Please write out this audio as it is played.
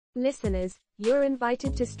Listeners, you're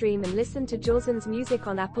invited to stream and listen to Jawson's music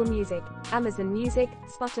on Apple Music, Amazon Music,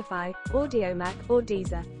 Spotify, Audiomack, or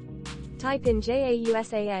Deezer. Type in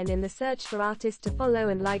JAUSAN in the search for artists to follow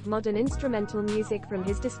and like modern instrumental music from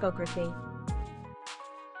his discography.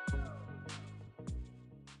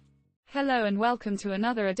 Hello and welcome to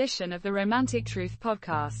another edition of the Romantic Truth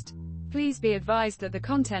podcast. Please be advised that the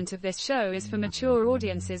content of this show is for mature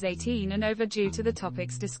audiences 18 and over due to the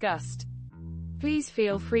topics discussed. Please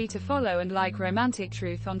feel free to follow and like Romantic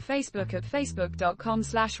Truth on Facebook at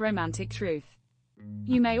facebook.com/romantictruth.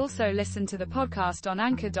 You may also listen to the podcast on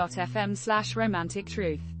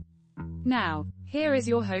anchor.fm/romantictruth. Now, here is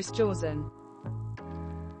your host Jawson.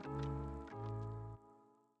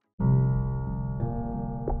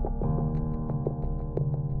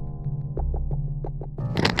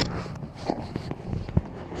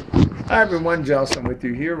 Hi everyone, Jawson with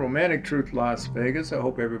you here, Romantic Truth Las Vegas. I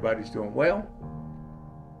hope everybody's doing well.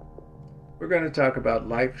 We're going to talk about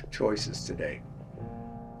life choices today.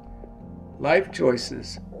 Life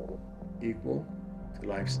choices equal to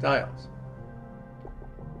lifestyles.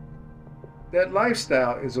 That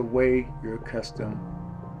lifestyle is a way you're accustomed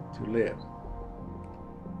to live.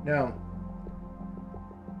 Now,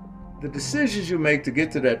 the decisions you make to get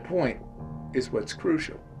to that point is what's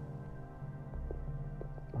crucial.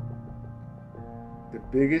 The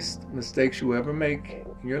biggest mistakes you ever make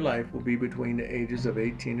in your life will be between the ages of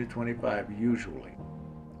 18 to 25, usually.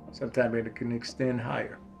 Sometimes it can extend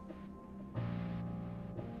higher.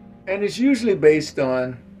 And it's usually based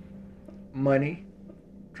on money,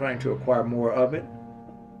 trying to acquire more of it,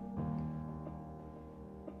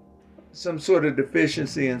 some sort of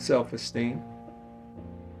deficiency in self-esteem,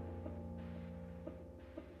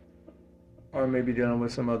 or maybe dealing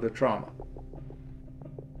with some other trauma.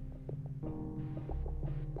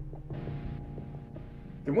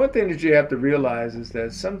 The one thing that you have to realize is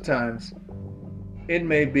that sometimes it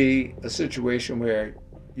may be a situation where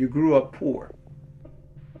you grew up poor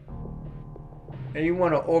and you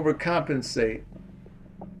want to overcompensate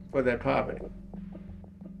for that poverty.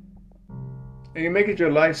 And you make it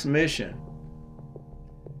your life's mission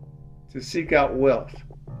to seek out wealth.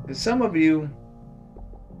 And some of you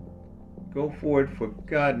go for it for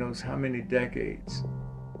God knows how many decades.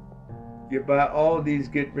 You buy all these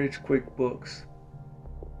get-rich-quick books.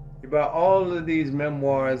 You buy all of these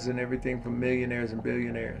memoirs and everything from millionaires and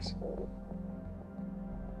billionaires,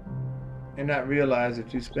 and not realize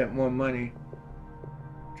that you spent more money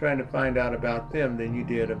trying to find out about them than you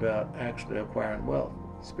did about actually acquiring wealth.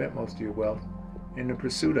 You spent most of your wealth in the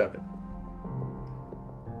pursuit of it.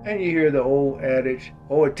 And you hear the old adage,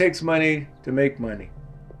 oh, it takes money to make money.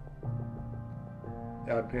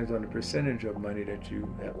 That depends on the percentage of money that you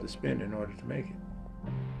have to spend in order to make it.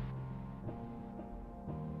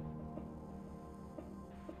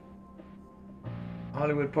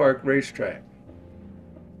 Hollywood Park Racetrack.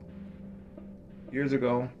 Years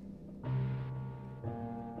ago,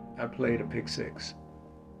 I played a pick six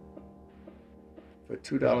for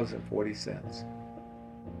 $2.40.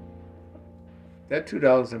 That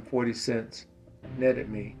 $2.40 netted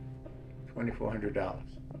me $2,400.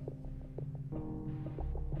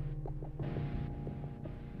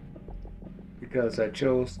 Because I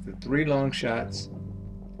chose the 3 long shots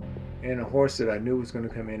and a horse that I knew was going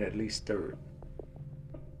to come in at least third.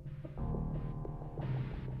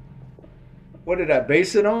 What did I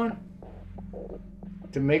base it on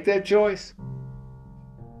to make that choice?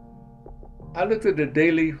 I looked at the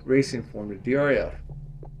daily racing form, the DRF,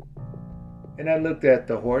 and I looked at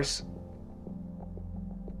the horse,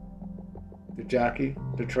 the jockey,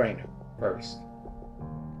 the trainer first.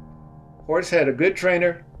 Horse had a good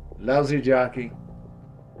trainer, lousy jockey.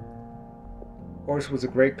 Horse was a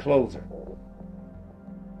great closer.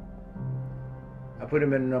 I put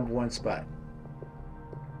him in the number 1 spot.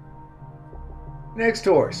 Next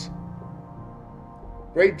horse.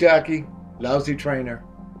 Great jockey, lousy trainer,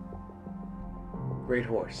 great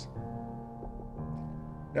horse.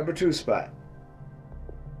 Number 2 spot.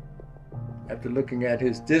 After looking at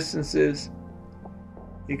his distances,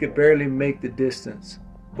 he could barely make the distance,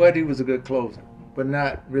 but he was a good closer, but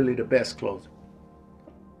not really the best closer.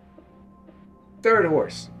 3rd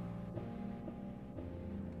horse.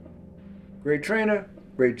 Great trainer,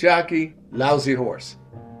 great jockey, lousy horse.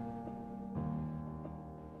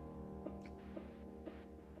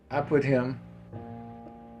 I put him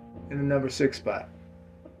in the number 6 spot.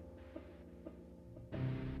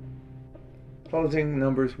 Closing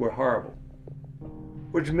numbers were horrible,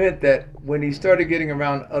 which meant that when he started getting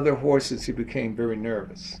around other horses, he became very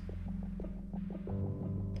nervous.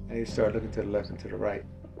 And he started looking to the left and to the right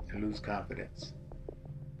and lose confidence.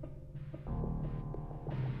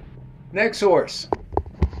 Next horse.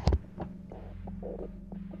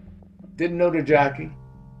 Didn't know the jockey.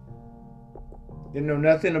 Didn't know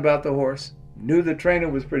nothing about the horse. Knew the trainer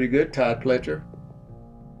was pretty good, Todd Pletcher.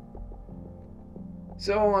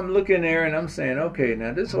 So I'm looking there and I'm saying, okay,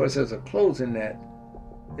 now this horse has a closing that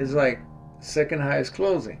is like second highest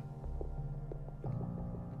closing.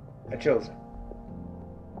 I chose him.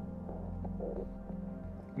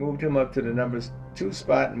 Moved him up to the number 2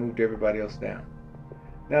 spot and moved everybody else down.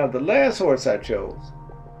 Now the last horse I chose,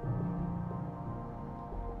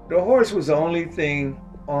 the horse was the only thing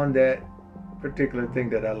on that particular thing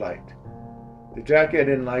that I liked. The jockey I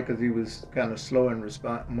didn't like because he was kind of slow and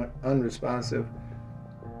unresponsive.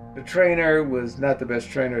 The trainer was not the best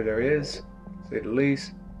trainer there is, to say the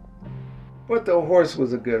least. But the horse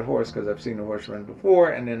was a good horse because I've seen the horse run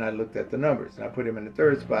before, and then I looked at the numbers. And I put him in the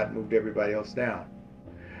 3rd spot and moved everybody else down.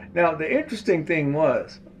 Now, the interesting thing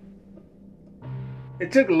was,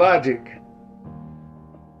 it took logic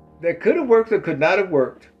that could have worked or could not have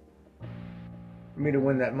worked for me to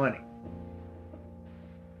win that money.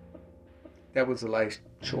 That was a life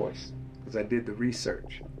choice because I did the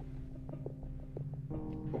research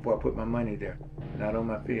before I put my money there, not on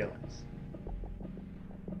my feelings.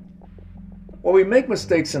 When we make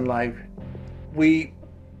mistakes in life, we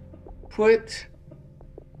put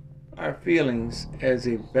our feelings as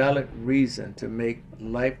a valid reason to make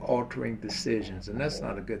life-altering decisions, and that's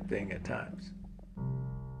not a good thing at times.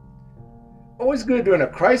 Always good during a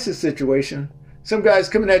crisis situation. Some guy's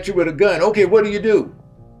coming at you with a gun. Okay, what do?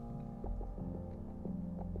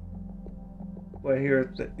 Well,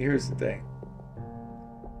 here's the thing.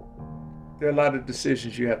 There are a lot of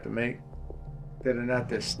decisions you have to make that are not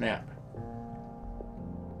that snap.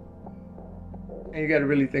 And you got to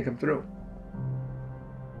really think them through.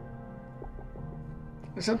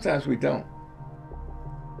 And sometimes we don't.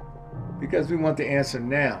 Because we want the answer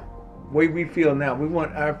now. The way we feel now. We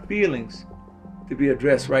want our feelings to be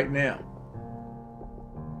addressed right now.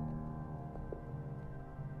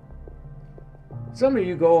 Some of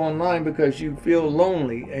you go online because you feel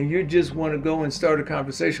lonely and you just want to go and start a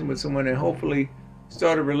conversation with someone and hopefully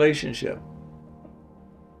start a relationship.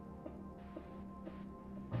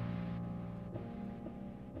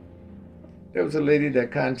 There was a lady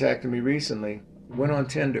that contacted me recently, went on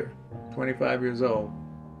Tinder, 25 years old.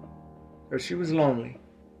 She was lonely.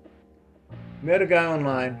 Met a guy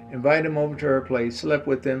online, invited him over to her place, slept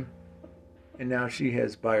with him, and now she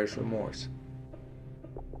has buyer's remorse.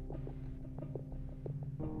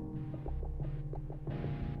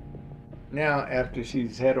 Now, after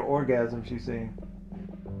she's had her orgasm, she's saying,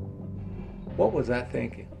 what was I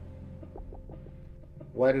thinking?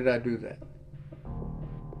 Why did I do that?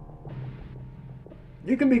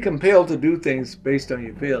 You can be compelled to do things based on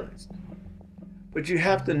your feelings, but you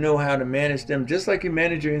have to know how to manage them, just like you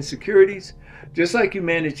manage your insecurities, just like you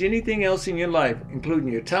manage anything else in your life, including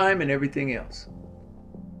your time and everything else.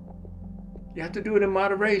 You have to do it in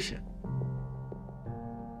moderation.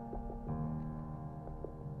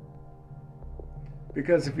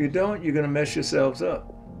 Because if you don't, you're going to mess yourselves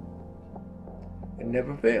up. It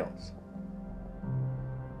never fails.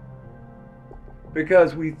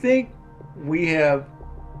 Because we think we have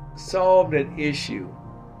solved an issue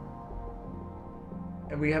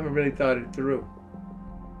and we haven't really thought it through.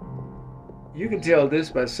 You can tell this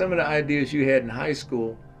by some of the ideas you had in high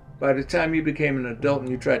school. By the time you became an adult and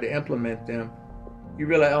you tried to implement them, you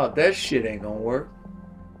realize, oh, that shit ain't gonna work.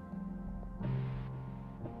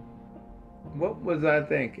 What was I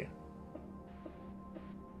thinking?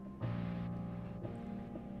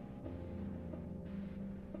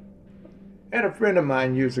 I had a friend of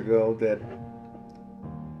mine years ago that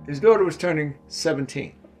his daughter was turning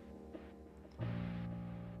 17.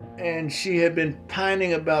 And she had been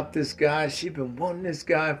pining about this guy. She'd been wanting this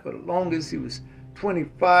guy for the longest. He was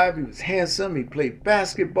 25. He was handsome. He played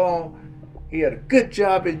basketball. He had a good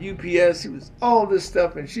job at UPS. He was all this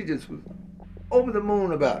stuff. And she just was over the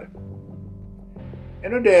moon about it.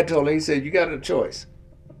 And her dad told her, he said, you got a choice.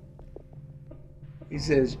 He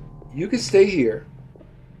says, you can stay here,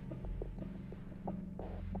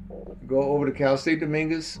 go over to Cal State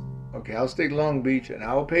Dominguez or Cal State Long Beach, and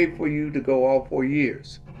I'll pay for you to go all 4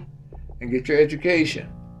 years and get your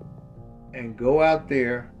education and go out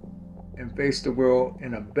there and face the world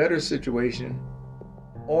in a better situation,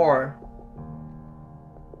 or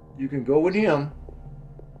you can go with him,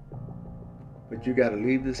 but you got to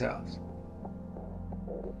leave this house.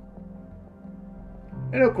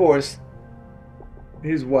 And of course,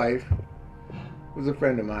 his wife was a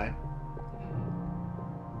friend of mine.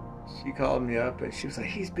 She called me up and she was like,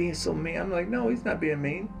 he's being so mean. I'm like, no, he's not being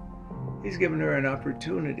mean. He's giving her an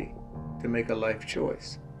opportunity to make a life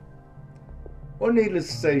choice. Well, needless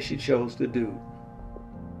to say, she chose the dude.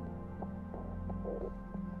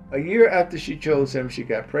 A year after she chose him, she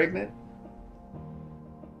got pregnant,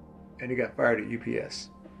 and he got fired at UPS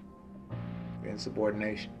for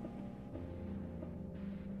insubordination.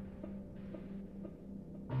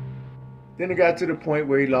 Then it got to the point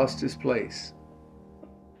where he lost his place.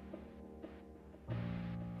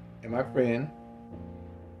 And my friend,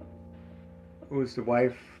 who was the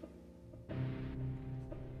wife,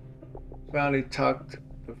 finally talked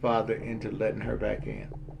the father into letting her back in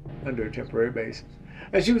under a temporary basis.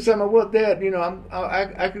 And she was saying, well, Dad,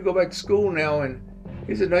 I could go back to school now. And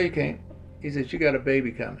he said, no, you can't. He said, you got a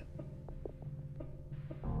baby coming.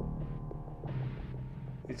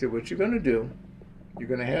 He said, what you're going to do, you're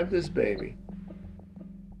going to have this baby.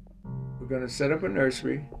 We're going to set up a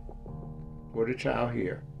nursery for the child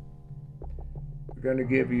here. We're going to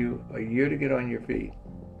give you a year to get on your feet.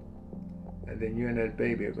 And then you and that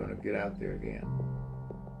baby are going to get out there again.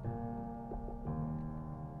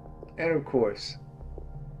 And of course,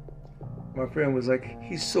 my friend was like,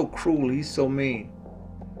 he's so cruel, he's so mean.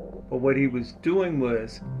 But what he was doing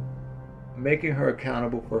was making her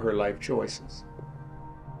accountable for her life choices.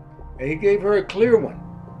 And he gave her a clear one.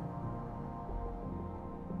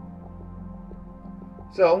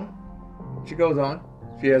 So, she goes on.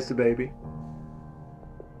 She has the baby.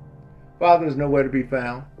 Father's nowhere to be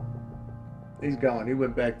found. He's gone. He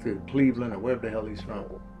went back to Cleveland or wherever the hell he's from.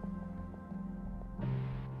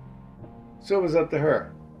 So it was up to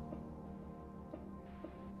her.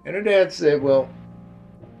 And her dad said, well,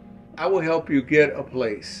 I will help you get a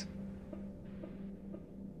place.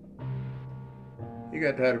 He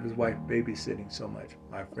got tired of his wife babysitting so much.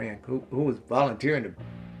 My friend, who was volunteering to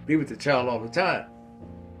be with the child all the time.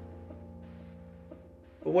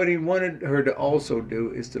 But what he wanted her to also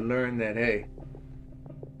do is to learn that, hey,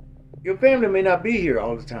 your family may not be here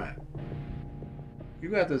all the time.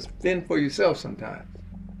 You have to fend for yourself sometimes.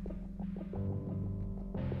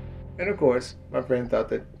 And of course, my friend thought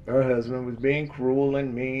that her husband was being cruel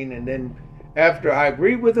and mean. And then after I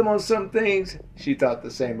agreed with him on some things, she thought the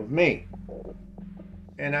same of me.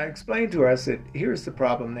 And I explained to her, I said, here's the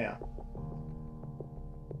problem now.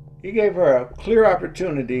 He gave her a clear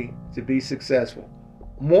opportunity to be successful.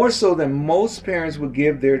 More so than most parents would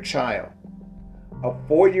give their child. A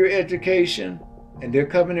 4-year education, and they're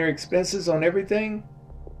covering their expenses on everything.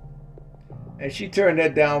 And she turned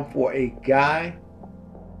that down for a guy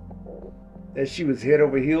that she was head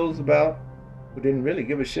over heels about, who didn't really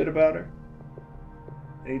give a shit about her.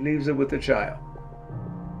 And he leaves her with a child.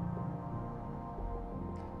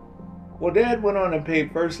 Well, Dad went on and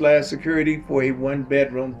paid first-class security for a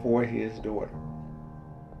 1-bedroom for his daughter.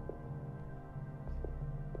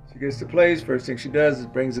 She gets to place. First thing she does is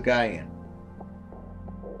brings a guy in.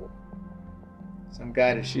 Some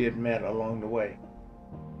guy that she had met along the way.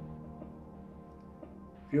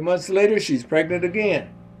 A few months later, she's pregnant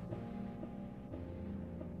again.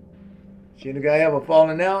 She and the guy have a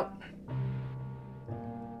falling out.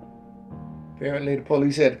 Apparently, the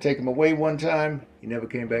police had to take him away one time. He never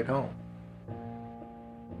came back home.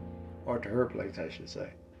 Or to her place, I should say.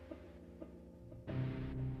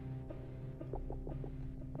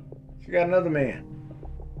 She got another man.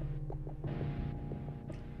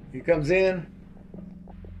 He comes in.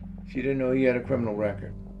 She didn't know he had a criminal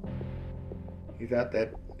record. He thought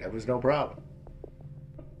that was no problem.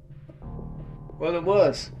 Well, it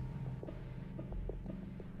was.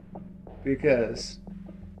 Because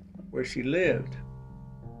where she lived,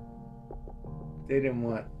 they didn't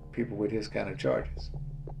want people with his kind of charges.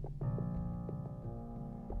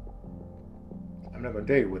 I'm not going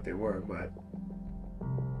to tell you what they were, but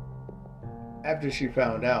after she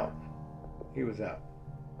found out, he was out.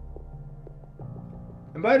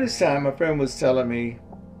 And by this time, my friend was telling me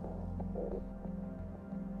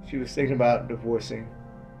she was thinking about divorcing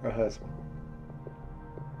her husband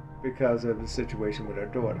because of the situation with her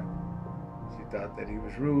daughter. She thought that he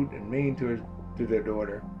was rude and mean to their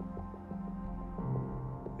daughter.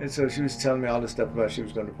 And so she was telling me all this stuff about she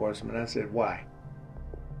was going to divorce him. And I said, why?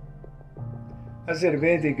 I said, if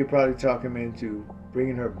anything, you could probably talk him into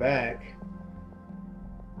bringing her back.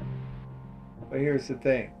 But here's the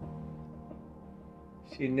thing.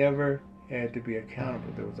 She never had to be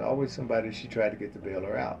accountable. There was always somebody she tried to get to bail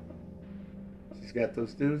her out. She's got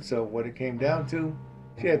those dudes, so what it came down to,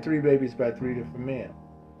 she had 3 babies by 3 different men.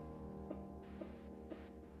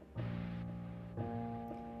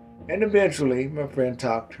 And eventually, my friend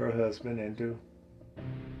talked her husband into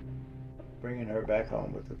bringing her back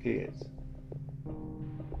home with the kids.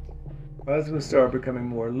 My husband started becoming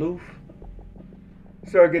more aloof.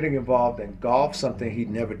 Started getting involved in golf, something he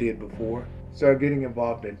never did before. started getting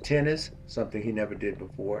involved in tennis, something he never did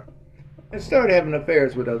before, and started having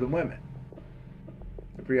affairs with other women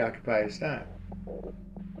to preoccupy his time.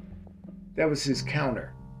 That was his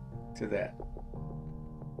counter to that.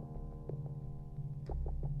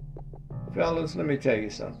 Fellas, let me tell you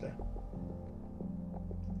something.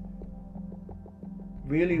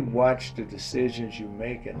 Really watch the decisions you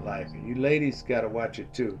make in life. And you ladies got to watch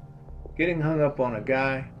it too. Getting hung up on a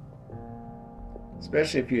guy,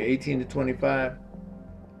 especially if you're 18 to 25,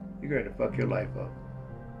 you're going to fuck your life up.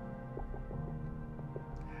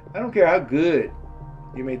 I don't care how good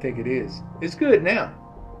you may think it is. It's good now.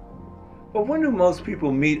 But when do most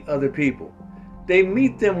people meet other people? They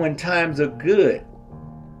meet them when times are good.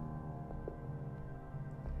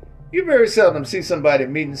 You very seldom see somebody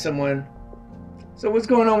meeting someone. So what's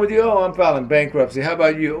going on with you? Oh, I'm filing bankruptcy. How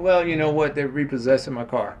about you? Well, you know what? They're repossessing my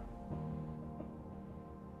car.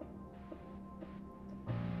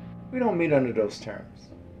 We don't meet under those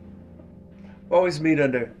terms. We always meet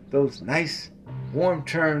under those nice, warm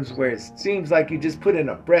terms where it seems like you just put in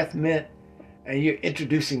a breath mint and you're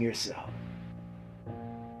introducing yourself.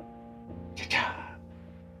 Cha-cha.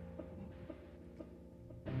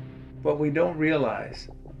 But we don't realize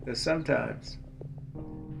that sometimes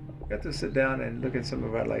we have to sit down and look at some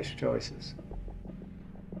of our life choices.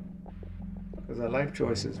 Because our life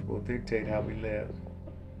choices will dictate how we live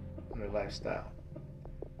and our lifestyle.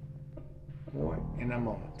 More in a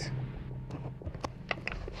moment.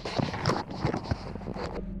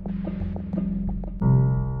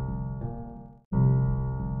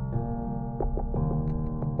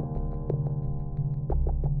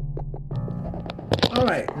 All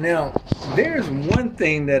right, now there's one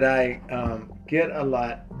thing that I get a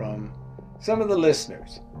lot from some of the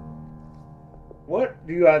listeners. What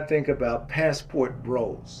do I think about passport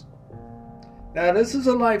bros? Now, this is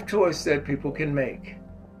a life choice that people can make.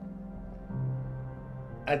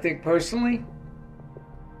 I think personally,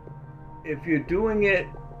 if you're doing it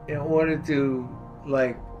in order to,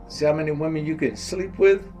 like, see how many women you can sleep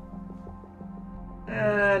with,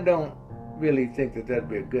 I don't really think that that'd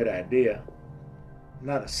be a good idea.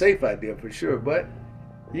 Not a safe idea for sure, but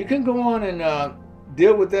you can go on and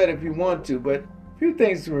deal with that if you want to. But a few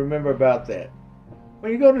things to remember about that.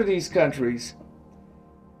 When you go to these countries,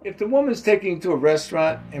 if the woman's taking you to a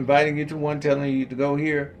restaurant, inviting you to one, telling you to go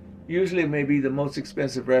here, usually it may be the most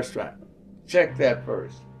expensive restaurant. Check that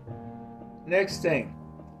first. Next thing,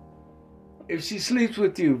 if she sleeps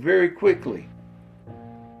with you very quickly,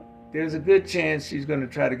 there's a good chance she's going to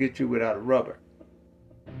try to get you without a rubber.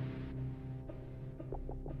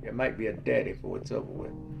 It might be a daddy for what's over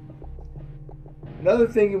with. Another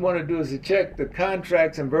thing you want to do is to check the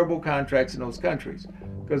contracts and verbal contracts in those countries.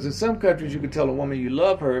 Because in some countries you can tell a woman you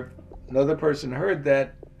love her. Another person heard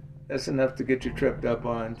that. That's enough to get you tripped up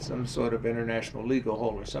on some sort of international legal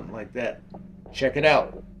hole or something like that. Check it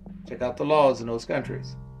out. Check out the laws in those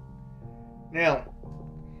countries. Now,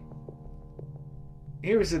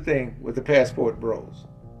 here's the thing with the passport bros.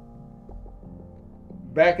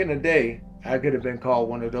 Back in the day, I could have been called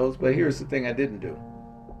one of those, but here's the thing I didn't do.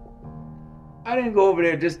 I didn't go over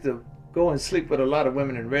there just to go and sleep with a lot of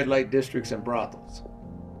women in red light districts and brothels.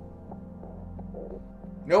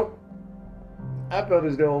 Nope. I felt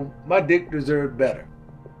as though my dick deserved better.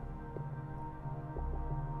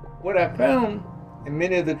 What I found in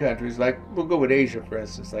many of the countries, like we'll go with Asia for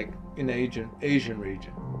instance, like in the Asian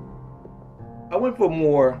region, I went for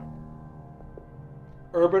more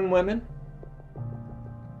urban women,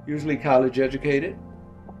 usually college educated,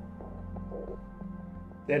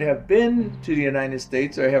 that have been to the United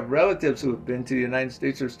States or have relatives who have been to the United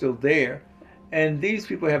States or are still there, and these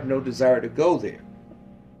people have no desire to go there.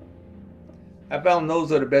 I found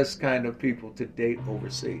those are the best kind of people to date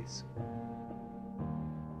overseas.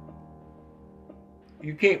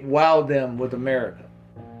 You can't wow them with America.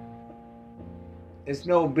 It's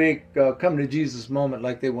no big come to Jesus moment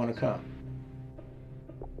like they want to come.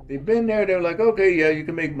 They've been there, they're like, okay, yeah, you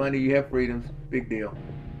can make money, you have freedoms, big deal.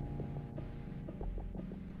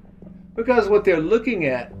 Because what they're looking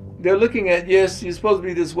at, yes, you're supposed to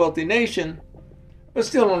be this wealthy nation, but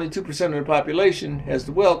still only 2% of the population has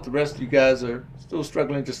the wealth. The rest of you guys are still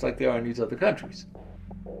struggling just like they are in these other countries.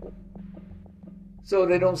 So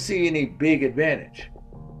they don't see any big advantage.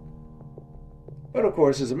 But of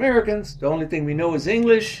course, as Americans, the only thing we know is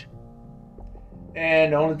English,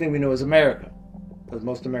 and the only thing we know is America. Because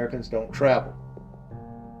most Americans don't travel.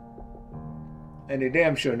 And they're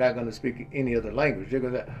damn sure not going to speak any other language.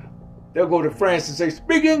 They'll go to France and say,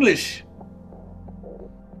 speak English!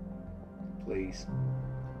 Please.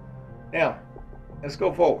 Now, let's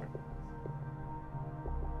go forward.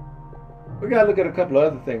 We got to look at a couple of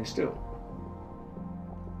other things too.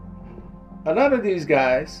 a lot of these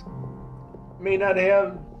guys may not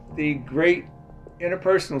have the great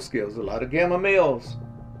interpersonal skills. A lot of gamma males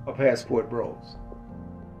are passport bros.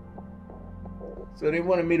 So they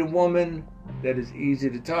want to meet a woman that is easy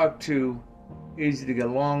to talk to, easy to get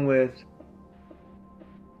along with.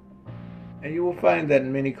 And you will find that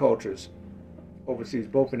in many cultures overseas,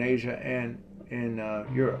 both in Asia and in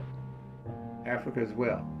Europe, Africa as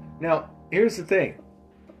well. Now, here's the thing.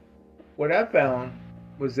 What I found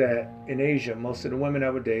was that in Asia, most of the women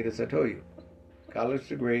I would date, as I told you, college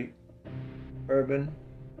degree, urban,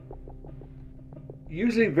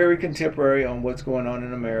 usually very contemporary on what's going on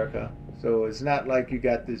in America. So it's not like you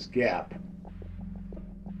got this gap.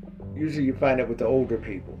 Usually you find it with the older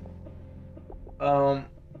people.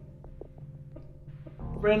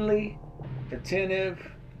 Friendly, attentive,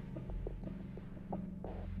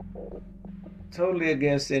 totally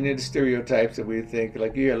against any of the stereotypes that we think.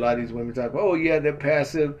 Like you hear a lot of these women talk, oh yeah, they're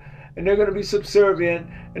passive, and they're going to be subservient,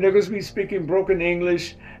 and they're going to be speaking broken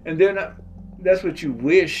English, and they're not. That's what you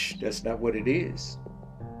wish. That's not what it is.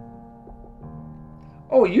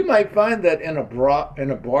 Oh, you might find that in a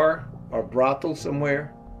bar or brothel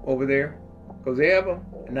somewhere over there, because they have them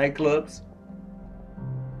in nightclubs.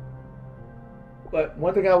 But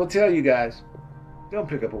one thing I will tell you guys, don't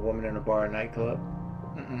pick up a woman in a bar or nightclub.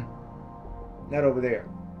 Not over there.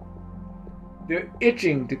 They're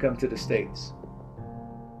itching to come to the States.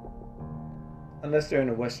 Unless they're in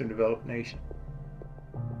a Western developed nation.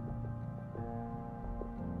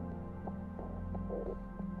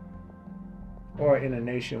 Or in a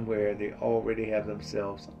nation where they already have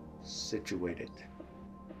themselves situated.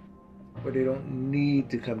 Where they don't need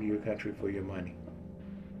to come to your country for your money.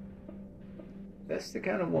 That's the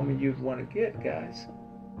kind of woman you'd want to get, guys.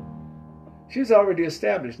 She's already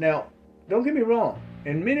established. Now, don't get me wrong.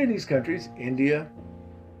 In many of these countries, India,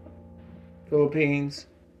 Philippines,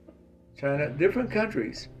 China, different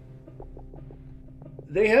countries,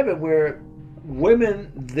 they have it where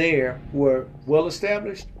women there who are well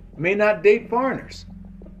established may not date foreigners.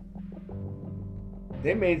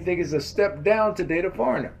 They may think it's a step down to date a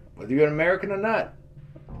foreigner, whether you're an American or not.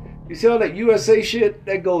 You see all that USA shit?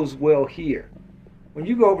 That goes well here. When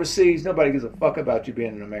you go overseas, nobody gives a fuck about you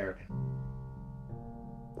being an American.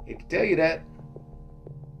 Hate to tell you that.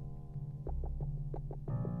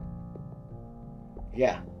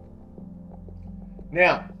 Yeah.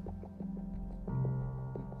 Now,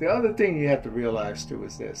 the other thing you have to realize too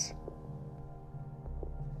is this.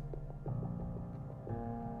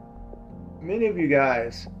 Many of you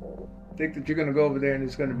guys think that you're going to go over there and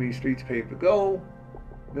it's going to be streets paved to go,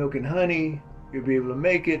 milk and honey, you'll be able to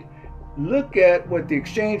make it. Look at what the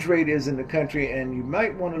exchange rate is in the country, and you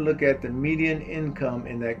might want to look at the median income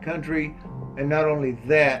in that country. And not only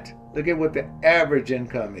that, look at what the average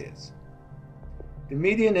income is. The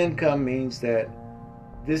median income means that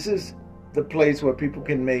this is the place where people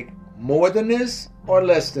can make more than this or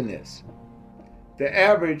less than this. The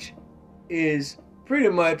average is pretty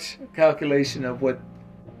much a calculation of what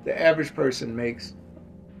the average person makes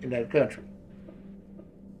in that country.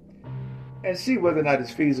 And see whether or not it's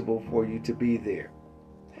feasible for you to be there.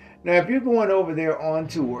 Now, if you're going over there on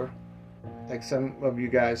tour, like some of you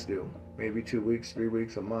guys do, maybe 2 weeks, 3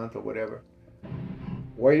 weeks, a month, or whatever,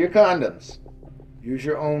 wear your condoms. Use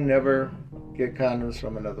your own. Never get condoms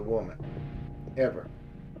from another woman. Ever.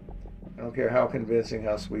 I don't care how convincing,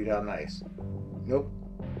 how sweet, how nice. Nope.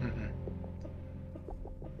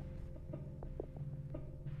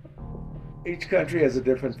 Each country has a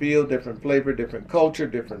different feel, different flavor, different culture,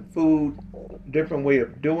 different food, different way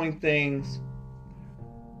of doing things.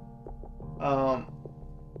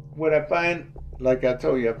 What I find, like I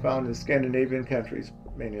told you, I found in Scandinavian countries,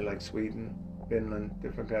 mainly like Sweden, Finland,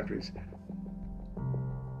 different countries,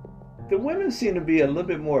 the women seem to be a little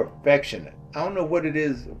bit more affectionate. I don't know what it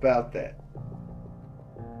is about that.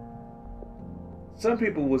 Some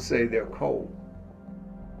people will say they're cold.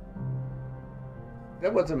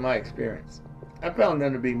 That wasn't my experience. I found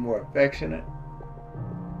them to be more affectionate,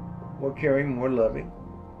 more caring, more loving,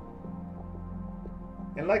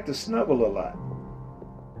 and like to snuggle a lot.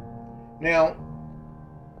 Now,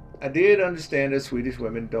 I did understand that Swedish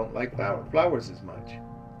women don't like flowers as much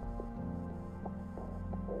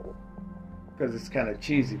because it's kind of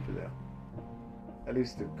cheesy for them. At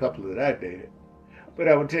least the couple that I dated. But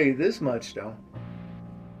I will tell you this much though.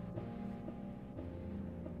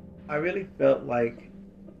 I really felt like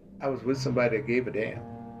I was with somebody that gave a damn.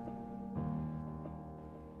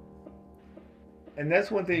 And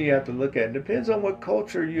that's one thing you have to look at. It depends on what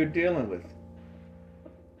culture you're dealing with.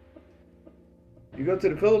 You go to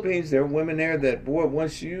the Philippines, there are women there that, boy,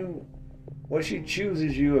 once she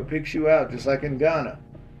chooses you or picks you out, just like in Ghana,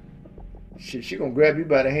 She gonna grab you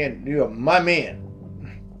by the hand. You're my man.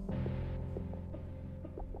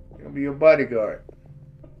 You're gonna be your bodyguard.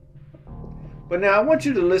 But now I want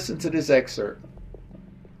you to listen to this excerpt.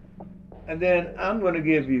 And then I'm going to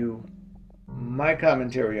give you my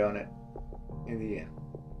commentary on it in the end.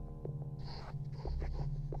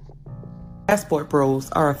 Passport bros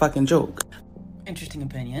are a fucking joke. Interesting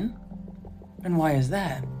opinion. And why is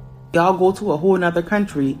that? Y'all go to a whole nother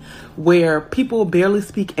country where people barely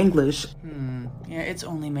speak English. Yeah, it's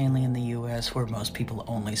only mainly in the US where most people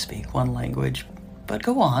only speak one language. But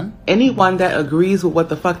go on. Anyone that agrees with what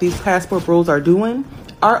the fuck these passport bros are doing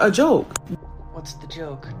are a joke. What's the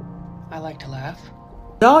joke? I like to laugh.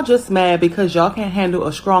 Y'all just mad because y'all can't handle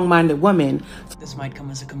a strong-minded woman. This might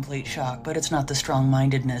come as a complete shock, but it's not the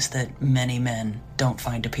strong-mindedness that many men don't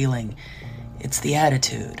find appealing. It's the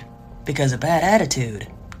attitude. Because a bad attitude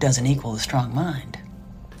doesn't equal a strong mind.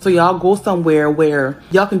 So y'all go somewhere where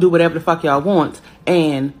y'all can do whatever the fuck y'all want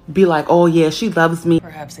and be like, oh yeah, she loves me.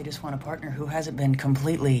 Perhaps they just want a partner who hasn't been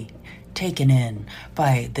completely taken in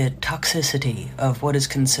by the toxicity of what is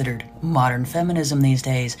considered modern feminism these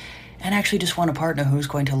days, and actually just want a partner who's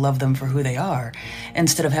going to love them for who they are,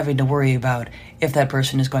 instead of having to worry about if that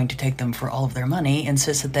person is going to take them for all of their money,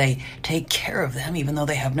 insist that they take care of them even though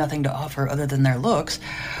they have nothing to offer other than their looks,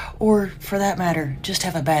 or, for that matter, just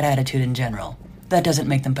have a bad attitude in general. That doesn't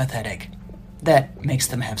make them pathetic. That makes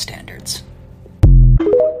them have standards.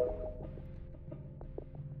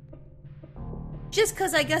 Just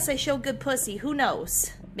 'cause I guess I show good pussy, who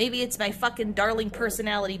knows? Maybe it's my fucking darling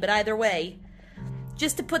personality, but either way,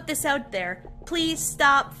 just to put this out there, please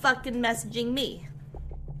stop fucking messaging me.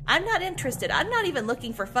 I'm not interested. I'm not even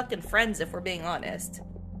looking for fucking friends, if we're being honest.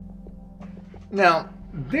 Now,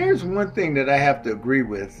 there's one thing that I have to agree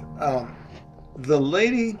with. The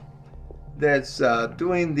lady that's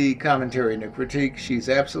doing the commentary and the critique, she's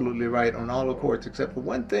absolutely right on all accords, except for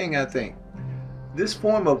one thing, I think. This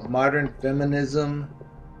form of modern feminism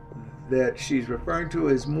that she's referring to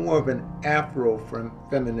is more of an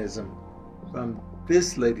Afro-feminism from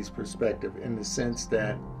this lady's perspective, in the sense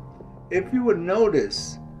that if you would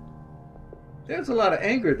notice, there's a lot of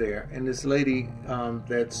anger there in this lady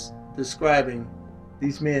that's describing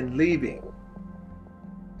these men leaving.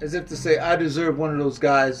 As if to say, I deserve one of those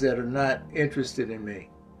guys that are not interested in me.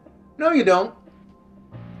 No, you don't.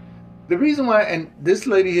 The reason why, and this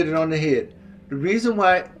lady hit it on the head, the reason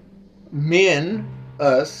why men,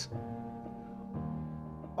 us,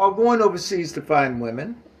 are going overseas to find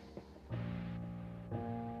women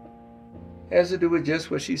has to do with just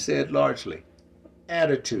what she said largely.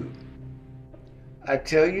 Attitude. I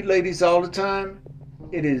tell you ladies all the time,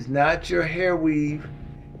 it is not your hair weave,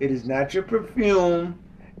 it is not your perfume,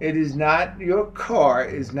 it is not your car,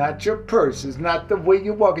 it's not your purse, it's not the way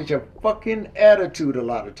you walk, it's your fucking attitude a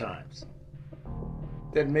lot of times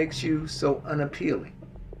that makes you so unappealing.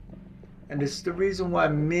 And it's the reason why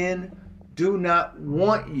men do not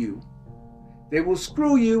want you. They will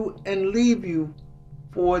screw you and leave you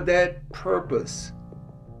for that purpose.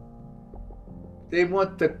 They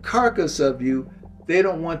want the carcass of you. They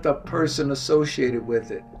don't want the person associated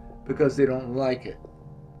with it because they don't like it.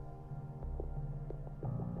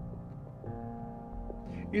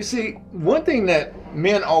 You see, one thing that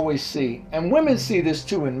men always see, and women see this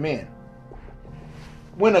too in men,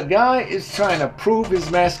 when a guy is trying to prove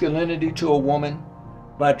his masculinity to a woman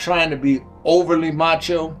by trying to be overly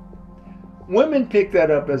macho, women pick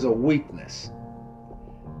that up as a weakness.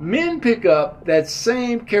 Men pick up that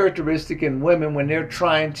same characteristic in women when they're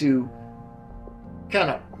trying to kind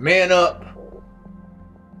of man up.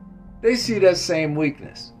 They see that same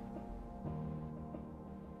weakness.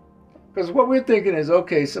 Because what we're thinking is,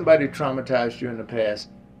 okay, somebody traumatized you in the past.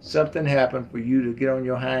 Something happened for you to get on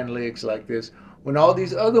your hind legs like this. When all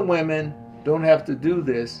these other women don't have to do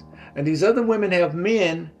this, and these other women have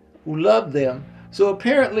men who love them, so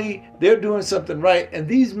apparently they're doing something right, and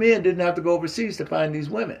these men didn't have to go overseas to find these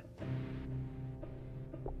women.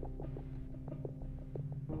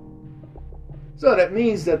 So that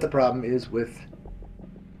means that the problem is with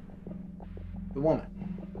the woman.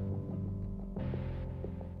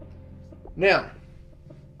 Now,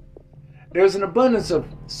 there's an abundance of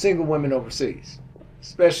single women overseas,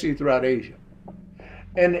 especially throughout Asia.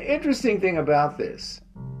 And the interesting thing about this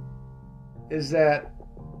is that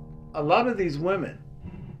a lot of these women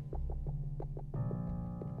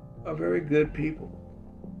are very good people.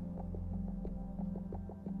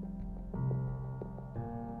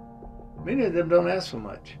 Many of them don't ask for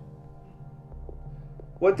much.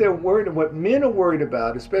 What men are worried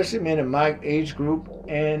about, especially men in my age group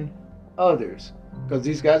and others, because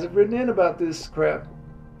these guys have written in about this crap,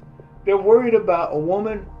 they're worried about a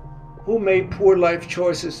woman who made poor life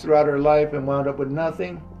choices throughout her life and wound up with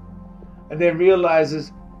nothing, and then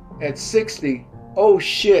realizes at 60, oh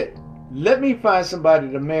shit, let me find somebody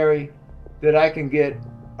to marry that I can get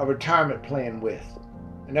a retirement plan with.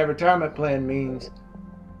 And that retirement plan means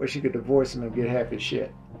where she could divorce him and get half his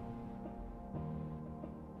shit.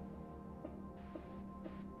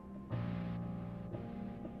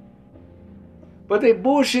 But they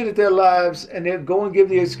bullshitted their lives and they'd go and give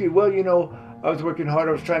the excuse, well, you know, I was working hard,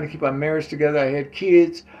 I was trying to keep our marriage together, I had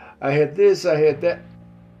kids, I had this, I had that.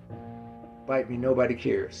 Bite me, nobody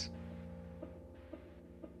cares.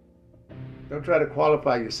 Don't try to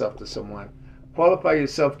qualify yourself to someone. Qualify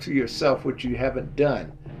yourself to yourself, which you haven't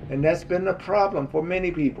done. And that's been a problem for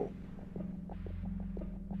many people.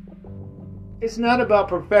 It's not about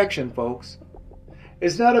perfection, folks.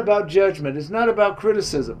 It's not about judgment. It's not about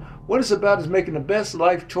criticism. What it's about is making the best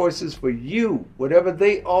life choices for you, whatever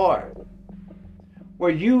they are,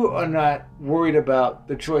 where you are not worried about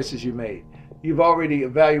the choices you made. You've already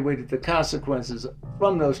evaluated the consequences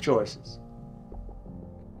from those choices.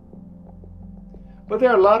 But there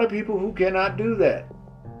are a lot of people who cannot do that.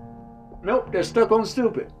 Nope, they're stuck on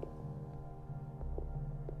stupid.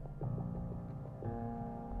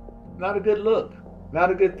 Not a good look. Not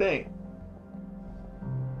a good thing.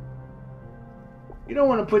 You don't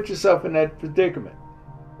want to put yourself in that predicament.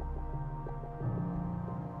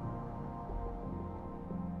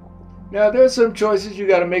 Now, there are some choices you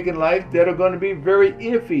got to make in life that are going to be very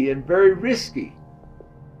iffy and very risky.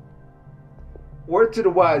 Word to the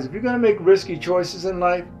wise, if you're going to make risky choices in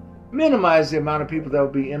life, minimize the amount of people that will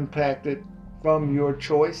be impacted from your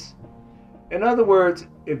choice. In other words,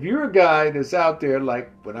 if you're a guy that's out there,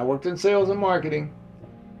 like when I worked in sales and marketing,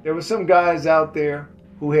 there were some guys out there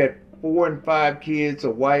who had 4 and 5 kids, a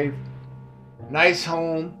wife, nice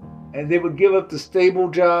home, and they would give up the stable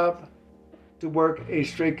job to work a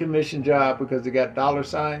straight commission job because they got dollar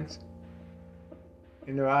signs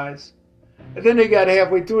in their eyes. And then they got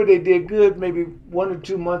halfway through it, they did good, maybe 1 or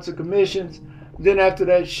 2 months of commissions. Then after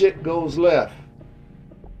that, shit goes left.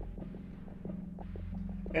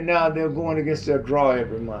 And now they're going against their draw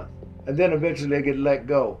every month. And then eventually they get let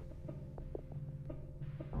go.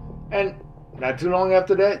 And not too long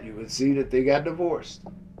after that, you would see that they got divorced.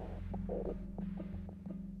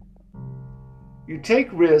 You take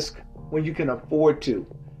risk when you can afford to.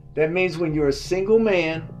 That means when you're a single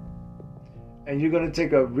man and you're going to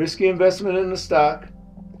take a risky investment in the stock,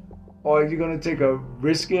 or you're going to take a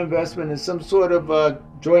risky investment in some sort of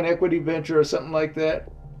joint equity venture or something like that.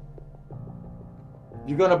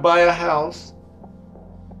 You're going to buy a house,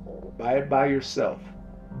 buy it by yourself.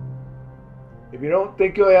 If you don't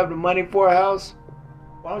think you'll have the money for a house,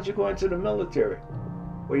 why don't you go into the military,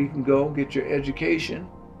 where you can go get your education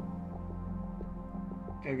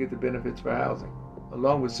and get the benefits for housing,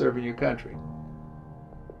 along with serving your country.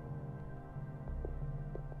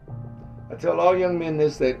 I tell all young men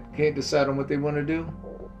this that can't decide on what they want to do.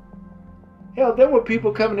 Hell, there were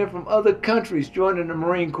people coming in from other countries joining the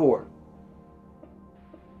Marine Corps.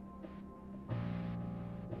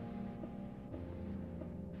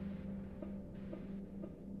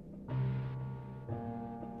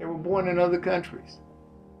 They were born in other countries.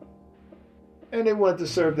 And they wanted to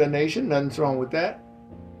serve their nation, nothing's wrong with that.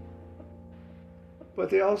 But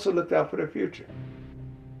they also looked out for their future.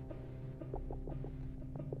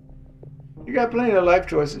 You got plenty of life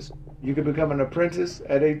choices. You could become an apprentice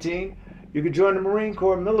at 18. You could join the Marine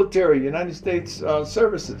Corps military, United States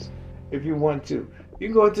services, if you want to. You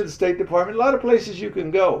can go into the State Department. A lot of places you can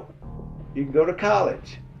go. You can go to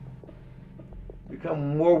college.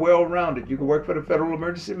 Become more well-rounded. You can work for the Federal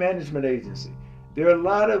Emergency Management Agency. There are a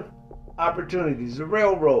lot of opportunities. The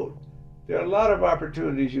railroad. There are a lot of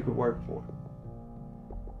opportunities you could work for.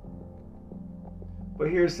 But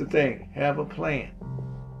here's the thing. Have a plan.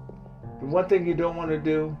 The one thing you don't want to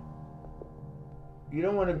do, you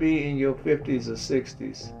don't want to be in your 50s or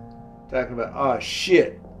 60s talking about, oh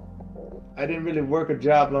shit, I didn't really work a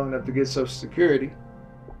job long enough to get Social Security.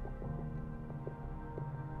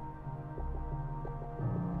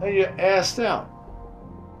 And you're assed out.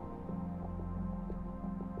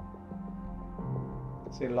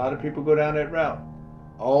 See, a lot of people go down that route.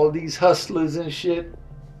 All these hustlers and shit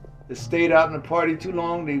that stayed out in the party too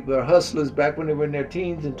long, they were hustlers back when they were in their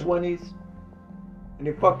teens and 20s. And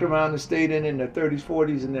they fucked around and stayed in their 30s,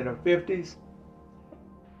 40s, and then their 50s.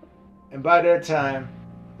 And by that time,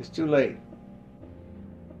 it's too late.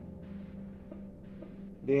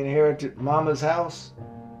 They inherited mama's house.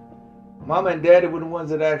 Mama and daddy were the ones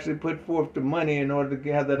that actually put forth the money in order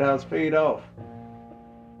to have that house paid off.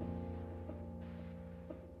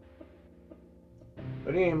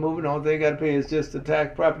 But We ain't moving. All they got to pay is just the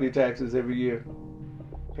property taxes every year.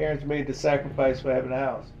 Parents made the sacrifice for having a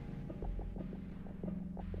house.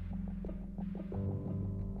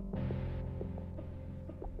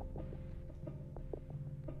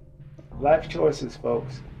 Life choices,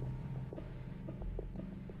 folks.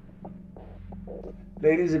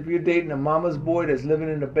 Ladies, if you're dating a mama's boy that's living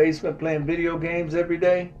in the basement playing video games every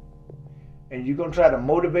day, and you're going to try to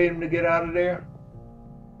motivate him to get out of there,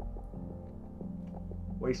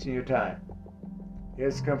 wasting your time. It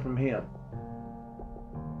has to come from him.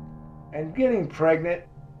 And getting pregnant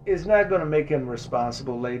is not going to make him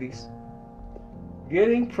responsible, ladies.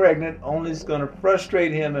 Getting pregnant only is going to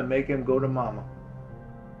frustrate him and make him go to mama.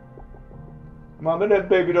 Mama, that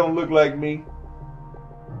baby don't look like me.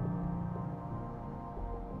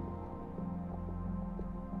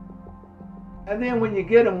 And then when you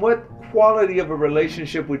get him, what quality of a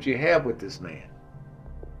relationship would you have with this man?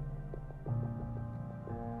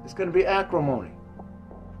 It's going to be acrimony.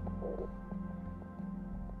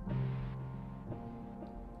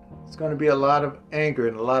 It's going to be a lot of anger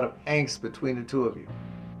and a lot of angst between the two of you.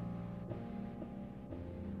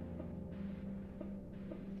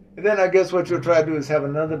 And then I guess what you'll try to do is have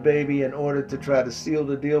another baby in order to try to seal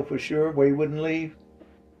the deal for sure, where he wouldn't leave.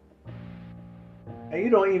 And you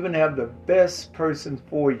don't even have the best person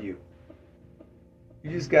for you. You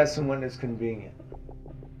just got someone that's convenient.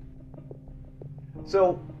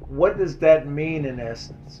 So what does that mean in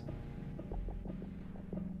essence?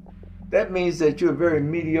 That means that you're very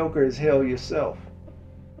mediocre as hell yourself.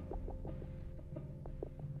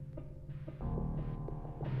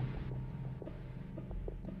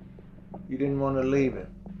 You didn't want to leave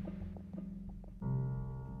him.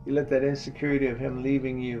 You let that insecurity of him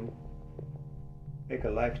leaving you make a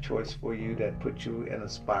life choice for you that puts you in a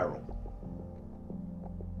spiral.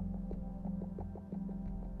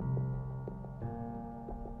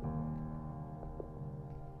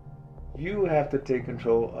 You have to take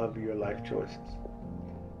control of your life choices.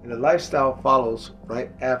 And the lifestyle follows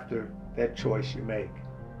right after that choice you make.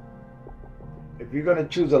 If you're going to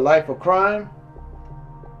choose a life of crime,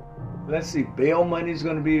 let's see, bail money is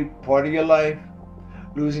going to be part of your life.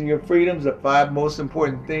 Losing your freedoms, the 5 most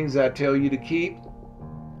important things I tell you to keep.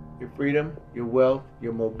 Your freedom, your wealth,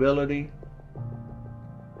 your mobility.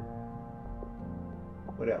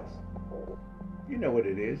 What else? You know what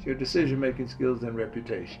it is. Your decision-making skills and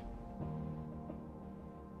reputation.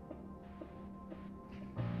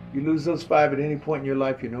 You lose those 5 at any point in your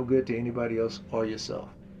life, you're no good to anybody else or yourself.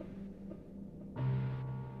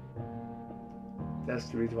 That's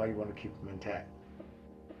the reason why you want to keep them intact.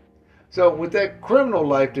 So with that criminal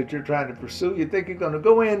life that you're trying to pursue, you think you're going to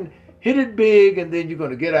go in, hit it big, and then you're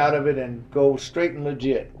going to get out of it and go straight and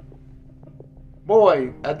legit.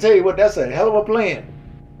 Boy, I tell you what, that's a hell of a plan.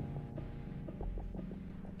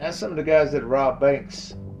 That's some of the guys that rob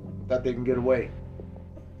banks, thought they can get away.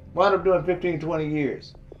 Wound up doing 15, 20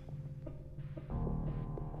 years.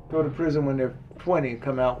 Go to prison when they're 20 and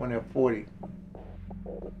come out when they're 40.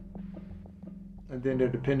 And then they're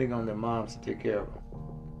depending on their moms to take care of them.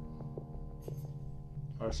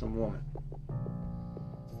 Or some woman.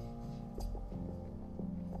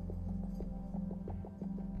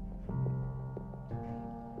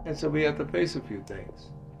 And so we have to face a few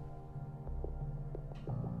things.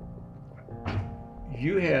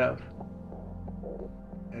 You have,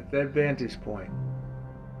 at that vantage point,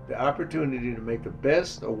 the opportunity to make the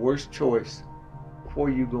best or worst choice for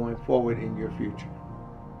you going forward in your future.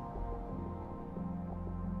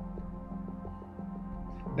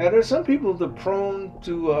 Now, there are some people that are prone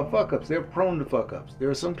to fuck-ups. They're prone to fuck-ups. There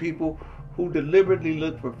are some people who deliberately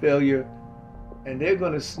look for failure, and they're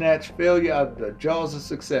going to snatch failure out of the jaws of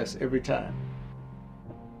success every time.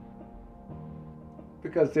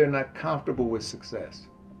 Because they're not comfortable with success.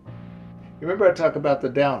 You remember I talked about the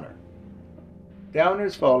downer.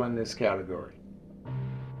 Downers fall in this category.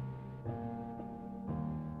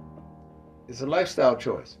 It's a lifestyle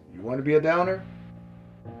choice. You want to be a downer?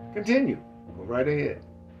 Continue. Go right ahead.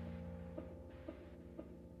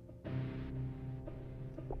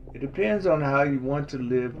 It depends on how you want to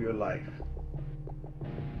live your life.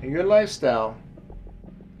 And your lifestyle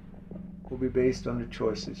will be based on the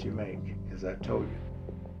choices you make, as I told you.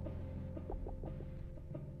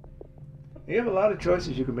 You have a lot of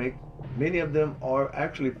choices you can make. Many of them are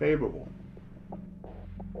actually favorable.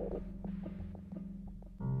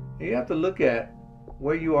 And you have to look at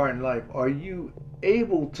where you are in life. Are you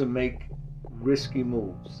able to make risky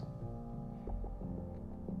moves?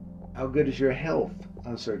 How good is your health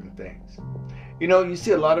on certain things? You know, you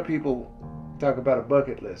see a lot of people talk about a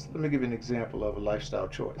bucket list. Let me give you an example of a lifestyle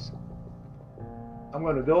choice. I'm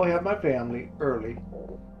going to go have my family early,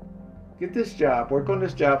 get this job, work on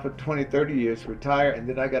this job for 20, 30 years, retire, and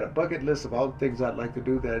then I got a bucket list of all the things I'd like to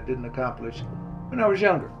do that I didn't accomplish when I was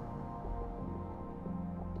younger.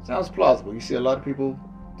 Sounds plausible. You see a lot of people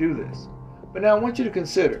do this. But now I want you to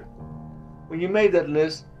consider, when you made that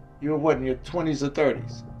list, you were what, in your 20s or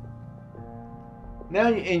 30s? Now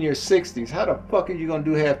you're in your 60s. How the fuck are you going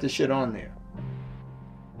to do half the shit on there?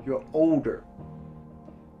 You're older.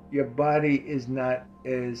 Your body is not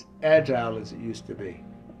as agile as it used to be.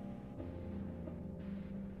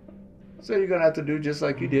 So you're going to have to do just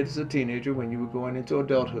like you did as a teenager when you were going into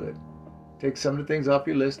adulthood. Take some of the things off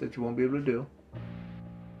your list that you won't be able to do.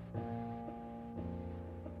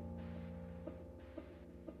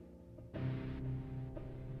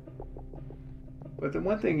 But the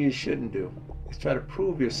one thing you shouldn't do is try to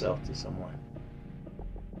prove yourself to someone.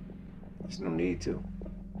 There's no need to.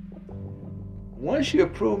 Once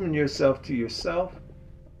you've proven yourself to yourself,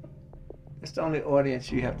 it's the only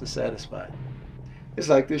audience you have to satisfy. It's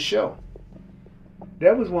like this show.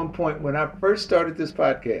 There was one point when I first started this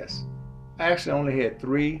podcast, I actually only had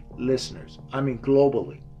 3 listeners. I mean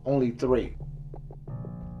globally, only 3.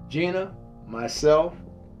 Gina, myself,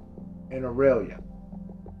 and Aurelia.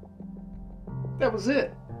 That was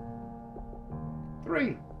it.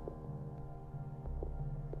 3.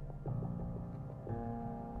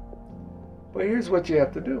 But here's what you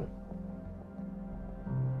have to do.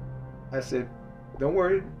 I said, don't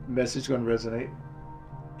worry, the message is going to resonate.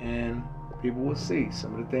 And people will see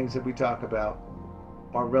some of the things that we talk about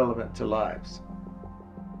are relevant to lives.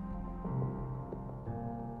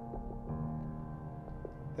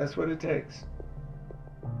 That's what it takes.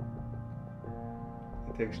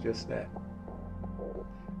 It takes just that.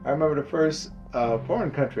 I remember the first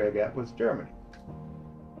foreign country I got was Germany.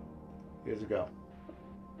 Years ago.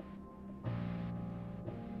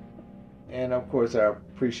 And of course, I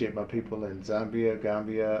appreciate my people in Zambia,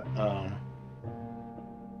 Gambia,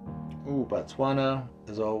 Botswana,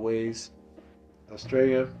 as always,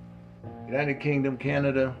 Australia, United Kingdom,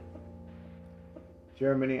 Canada,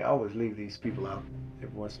 Germany. I always leave these people out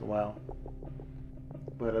every once in a while.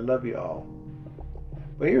 But I love you all.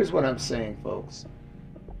 But here's what I'm saying, folks.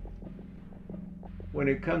 When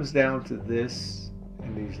it comes down to this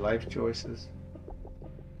and these life choices,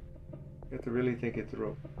 you have to really think it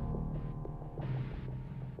through.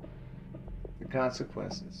 The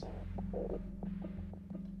consequences.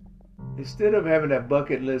 Instead of having that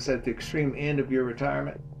bucket list at the extreme end of your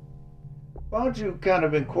retirement, why don't you kind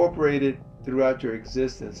of incorporate it throughout your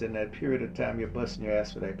existence in that period of time you're busting your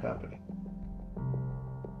ass for that company?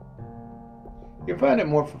 You'll find it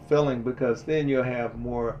more fulfilling because then you'll have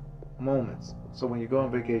more moments. So when you go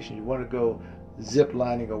on vacation, you want to go zip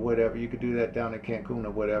lining or whatever, you could do that down in Cancun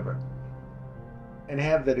or whatever. And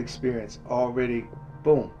have that experience already,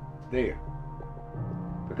 boom, there.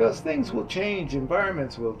 Because things will change,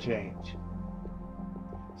 environments will change.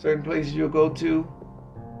 Certain places you'll go to,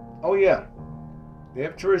 oh yeah, they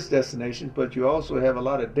have tourist destinations, but you also have a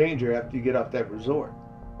lot of danger after you get off that resort.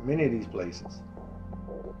 Many of these places.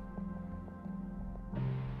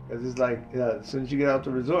 Because it's like, as soon as you get out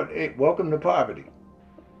the resort, hey, welcome to poverty.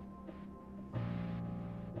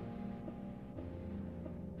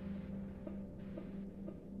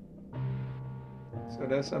 So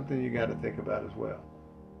that's something you got to think about as well.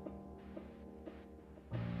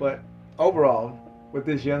 But overall, with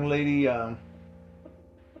this young lady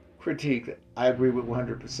critique, I agree with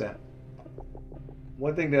 100%.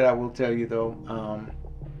 One thing that I will tell you though,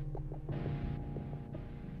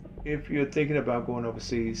 if you're thinking about going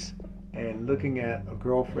overseas and looking at a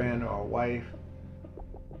girlfriend or a wife,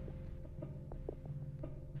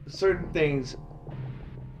 certain things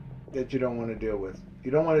that you don't want to deal with. You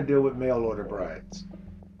don't want to deal with mail order brides.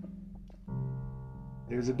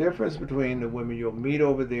 There's a difference between the women you'll meet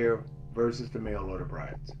over there versus the mail order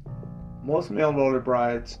brides. Most mail order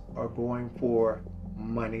brides are going for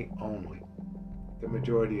money only. The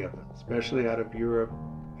majority of them, especially out of Europe,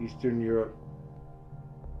 Eastern Europe.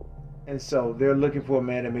 And so they're looking for a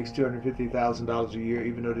man that makes $250,000 a year,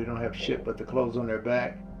 even though they don't have shit but the clothes on their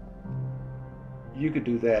back. You could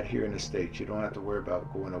do that here in the States. You don't have to worry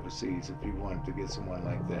about going overseas if you wanted to get someone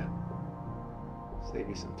like that. Save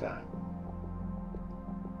you some time.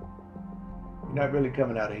 You're not really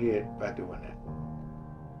coming out ahead by doing that.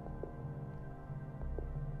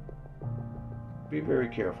 Be very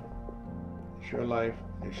careful. It's your life,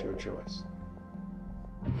 it's your choice.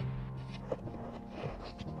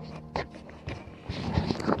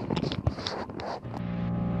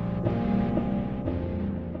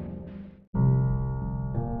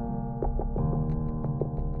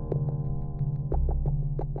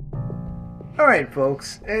 All right,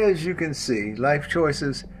 folks, as you can see, life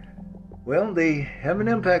choices, well, they have an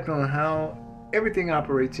impact on how everything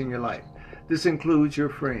operates in your life. This includes your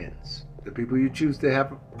friends, the people you choose to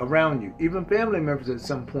have around you, even family members at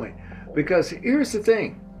some point. Because here's the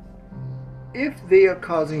thing, if they are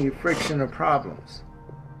causing you friction or problems,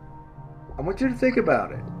 I want you to think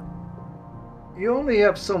about it. You only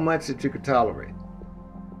have so much that you could tolerate.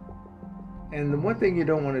 And the one thing you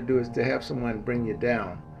don't want to do is to have someone bring you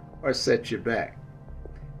down or set you back.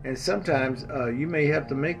 And sometimes you may have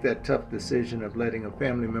to make that tough decision of letting a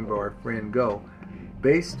family member or a friend go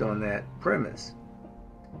based on that premise.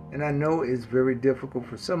 And I know it's very difficult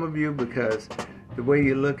for some of you because the way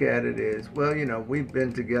you look at it is, well, you know, we've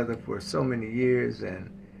been together for so many years,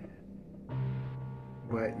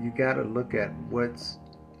 but you got to look at what's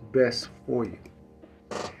best for you.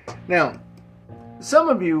 Now, some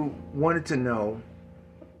of you wanted to know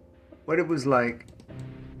what it was like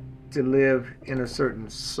to live in a certain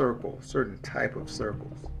circle, certain type of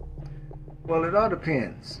circles. Well, it all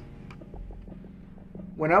depends.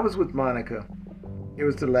 When I was with Monica, it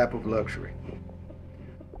was the lap of luxury.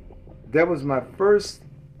 That was my first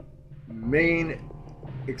main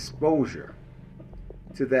exposure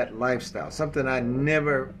to that lifestyle, something I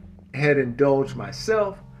never had indulged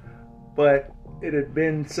myself, but it had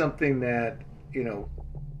been something that, you know,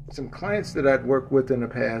 some clients that I'd worked with in the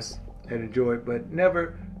past had enjoyed, but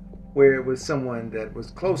never where it was someone that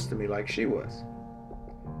was close to me like she was.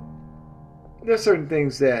 There are certain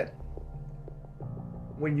things that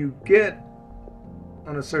when you get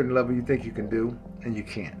on a certain level you think you can do and you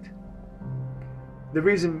can't. The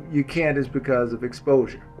reason you can't is because of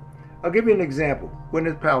exposure. I'll give you an example.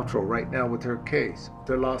 Gwyneth Paltrow right now with her case,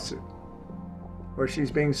 their lawsuit, where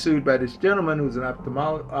she's being sued by this gentleman who's an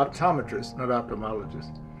optometrist, not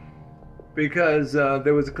ophthalmologist, because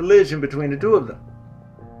there was a collision between the two of them.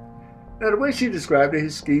 Now, the way she described it,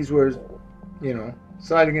 his skis were, you know,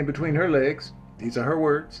 sliding in between her legs. These are her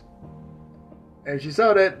words. And she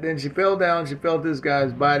saw that, then she fell down. She felt this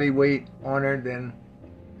guy's body weight on her, then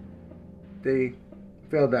they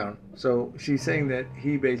fell down. So she's saying that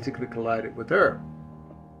he basically collided with her.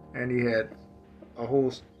 And he had a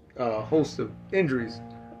host of injuries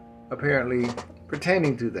apparently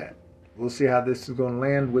pertaining to that. We'll see how this is going to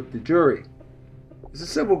land with the jury. It's a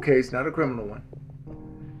civil case, not a criminal one.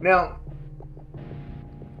 Now,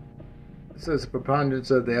 it says preponderance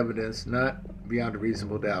of the evidence, not beyond a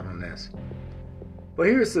reasonable doubt on this. But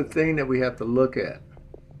here's the thing that we have to look at.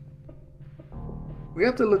 We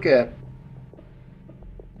have to look at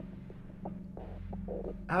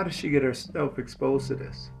how does she get herself exposed to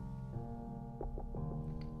this?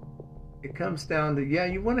 It comes down to, yeah,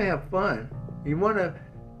 you want to have fun. You want to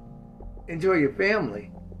enjoy your family.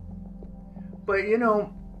 But, you know,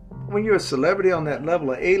 when you're a celebrity on that level,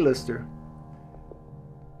 an A-lister,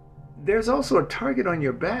 there's also a target on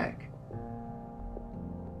your back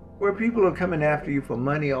where people are coming after you for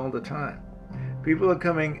money all the time. People are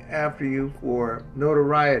coming after you for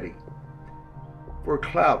notoriety, for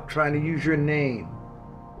clout, trying to use your name.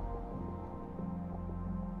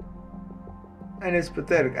 And it's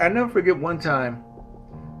pathetic. I never forget one time,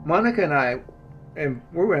 Monica and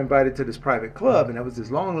we were invited to this private club, and there was this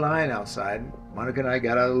long line outside. Monica and I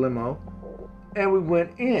got out of the limo, and we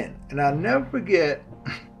went in. And I'll never forget,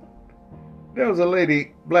 there was a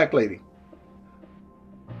lady, black lady.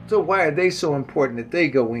 So why are they so important that they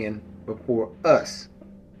go in before us?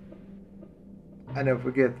 I never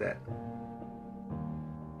forget that.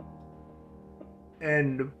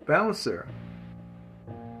 And the bouncer,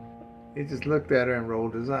 he just looked at her and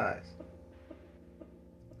rolled his eyes.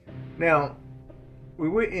 Now, we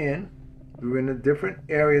were in a different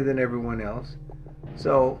area than everyone else,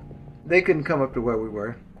 so they couldn't come up to where we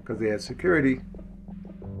were because they had security.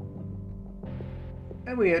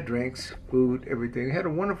 And we had drinks, food, everything. We had a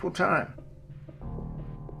wonderful time.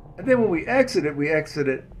 And then when we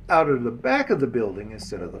exited out of the back of the building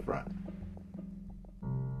instead of the front.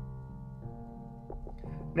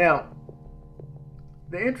 Now,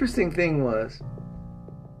 the interesting thing was,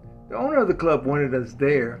 the owner of the club wanted us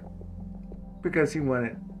there because he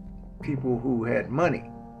wanted people who had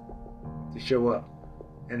money to show up.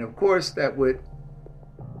 And of course, that would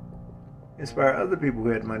inspire other people who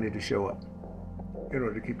had money to show up in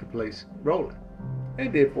order to keep the place rolling. And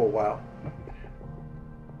it did for a while.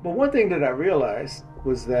 But one thing that I realized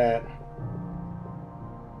was that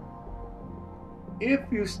if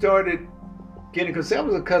you started getting, because I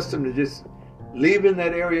was accustomed to just leaving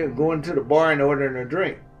that area and going to the bar and ordering a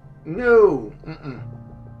drink. No.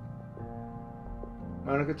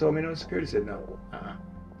 Monica told me no. Security said no.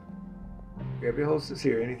 You have your hostess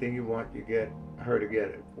here. Anything you want, you get her to get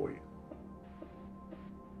it for you.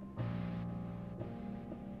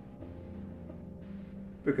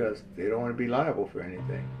 because they don't want to be liable for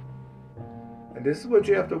anything. And this is what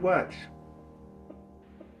you have to watch.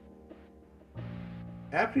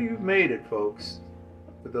 After you've made it, folks,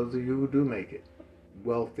 for those of you who do make it,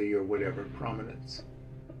 wealthy or whatever, prominence,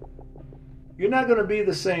 you're not going to be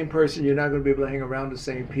the same person. You're not going to be able to hang around the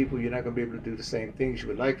same people. You're not going to be able to do the same things you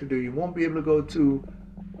would like to do. You won't be able to go to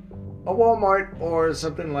a Walmart or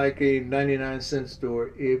something like a 99-cent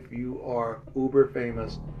store if you are uber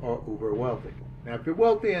famous or uber wealthy. Now, if you're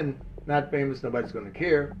wealthy and not famous, nobody's going to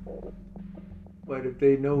care. But if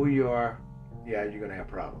they know who you are, yeah, you're going to have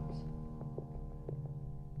problems.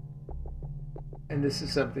 And this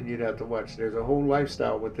is something you'd have to watch. There's a whole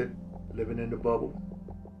lifestyle with it, living in the bubble.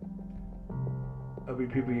 There'll be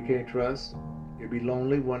people you can't trust. You'll be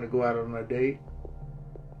lonely, want to go out on a date.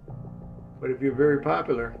 But if you're very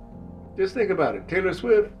popular, just think about it. Taylor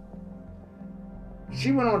Swift,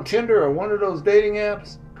 she went on Tinder or one of those dating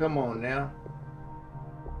apps. Come on now.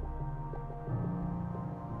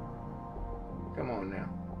 Come on now.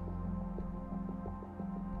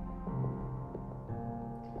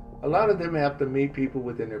 A lot of them have to meet people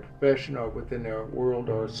within their profession or within their world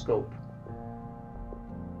or scope.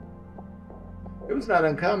 It was not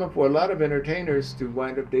uncommon for a lot of entertainers to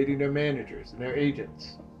wind up dating their managers and their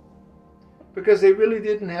agents because they really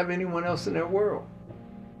didn't have anyone else in their world.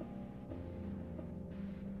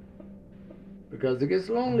 Because it gets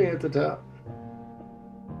lonely at the top.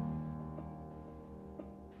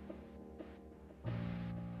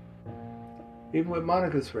 Even with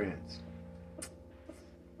Monica's friends.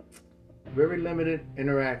 Very limited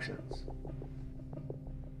interactions.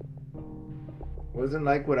 Wasn't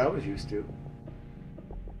like what I was used to.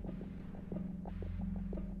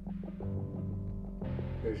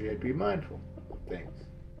 Because you had to be mindful of things.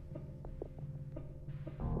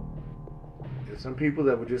 There's some people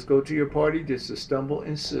that would just go to your party just to stumble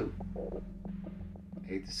and sue. I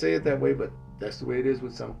hate to say it that way, but that's the way it is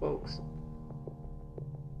with some folks.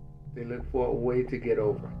 They look for a way to get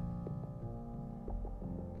over.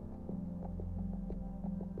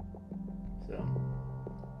 So,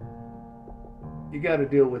 you got to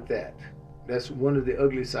deal with that. That's one of the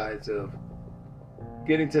ugly sides of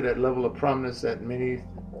getting to that level of prominence that many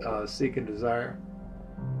seek and desire.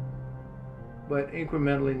 But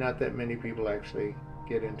incrementally, not that many people actually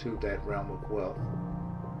get into that realm of wealth.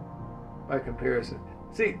 By comparison.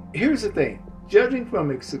 See, here's the thing. Judging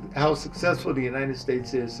from how successful the United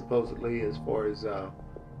States is, supposedly, as far as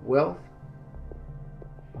wealth,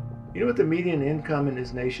 you know what the median income in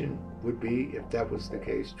this nation would be if that was the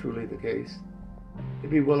case, truly the case?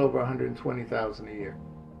 It'd be well over $120,000 a year.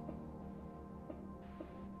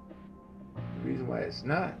 The reason why it's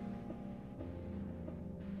not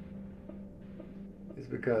is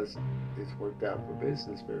because it's worked out for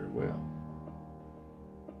business very well.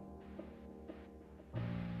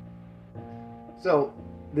 So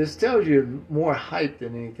this tells you more hype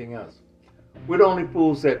than anything else. We're the only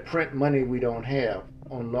fools that print money we don't have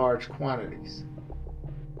on large quantities,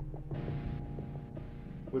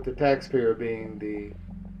 with the taxpayer being the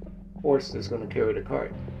horse that's going to carry the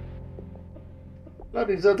cart. A lot of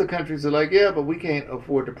these other countries are like, yeah, but we can't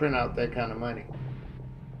afford to print out that kind of money.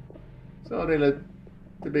 So they let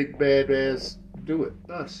the big bad ass do it,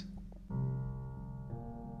 us.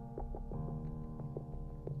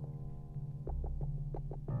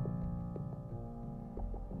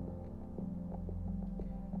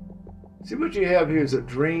 See, what you have here is a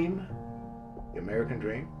dream, the American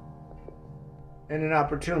dream, and an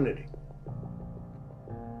opportunity,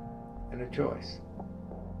 and a choice.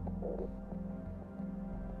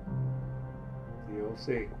 DOC.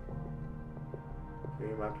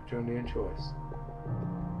 Dream, opportunity, and choice.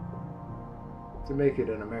 To make it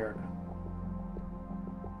in America.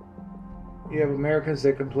 You have Americans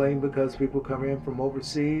that complain because people come in from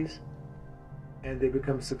overseas and they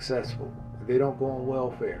become successful. They don't go on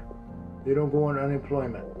welfare. They don't go on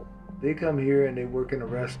unemployment. They come here and they work in a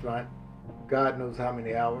restaurant, God knows how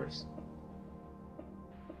many hours.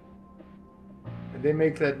 And they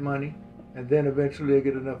make that money, and then eventually they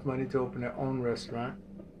get enough money to open their own restaurant.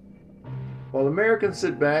 While Americans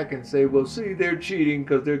sit back and say, well, see, they're cheating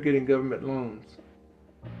because they're getting government loans.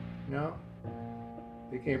 No.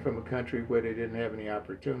 They came from a country where they didn't have any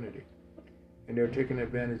opportunity. And they're taking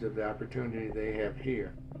advantage of the opportunity they have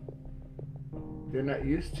here. They're not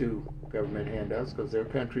used to government handouts because their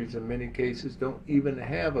countries in many cases don't even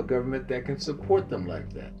have a government that can support them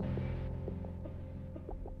like that.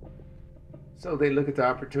 So they look at the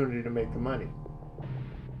opportunity to make the money.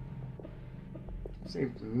 It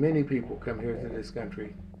seems many people come here to this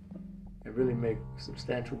country and really make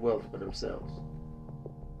substantial wealth for themselves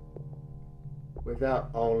without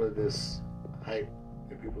all of this hype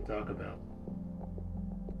that people talk about.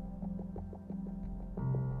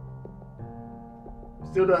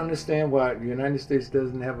 Still don't understand why the United States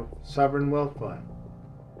doesn't have a sovereign wealth fund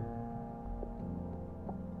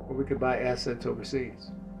where we could buy assets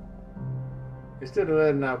overseas. Instead of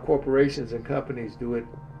letting our corporations and companies do it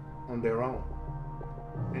on their own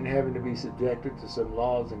and having to be subjected to some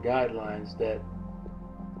laws and guidelines that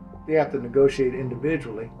they have to negotiate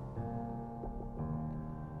individually.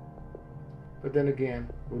 But then again,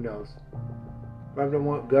 who knows? Probably don't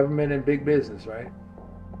want government and big business, right?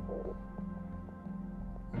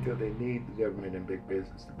 Until they need the government and big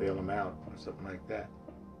business to bail them out or something like that.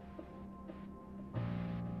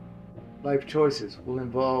 Life choices will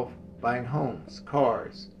involve buying homes,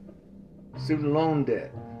 cars, student loan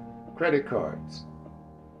debt, credit cards,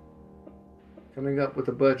 coming up with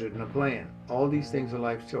a budget and a plan. All these things are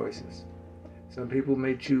life choices. Some people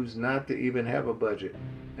may choose not to even have a budget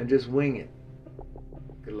and just wing it.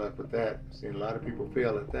 Good luck with that. I've seen a lot of people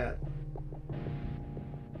fail at that.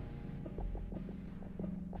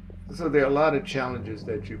 So there are a lot of challenges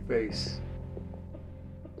that you face.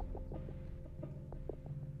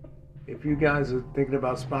 If you guys are thinking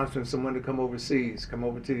about sponsoring someone to come overseas, come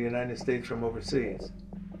over to the United States from overseas,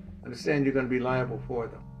 understand you're going to be liable for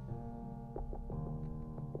them.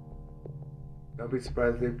 Don't be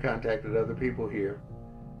surprised if they've contacted other people here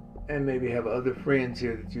and maybe have other friends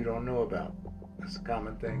here that you don't know about. That's a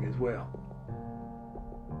common thing as well.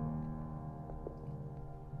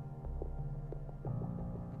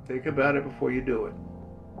 Think about it before you do it.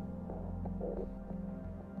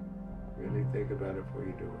 Really think about it before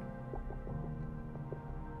you do it.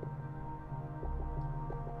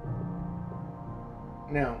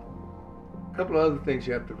 Now, a couple of other things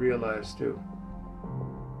you have to realize too.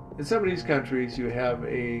 In some of these countries, you have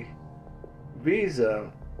a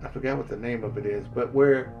visa, I forgot what the name of it is, but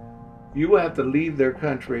where you will have to leave their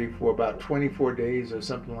country for about 24 days or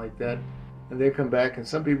something like that, and they come back, and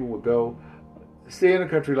some people would go stay in a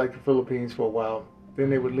country like the Philippines for a while, then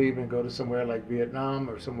they would leave and go to somewhere like Vietnam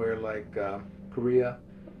or somewhere like Korea,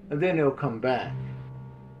 and then they'll come back.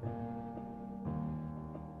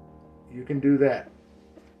 You can do that.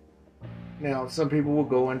 Now, some people will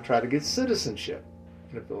go and try to get citizenship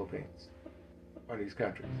in the Philippines or these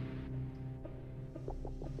countries.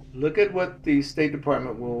 Look at what the State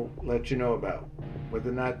Department will let you know about, whether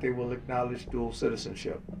or not they will acknowledge dual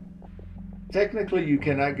citizenship. Technically, you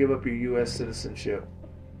cannot give up your U.S. citizenship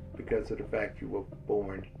because of the fact you were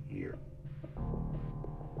born here.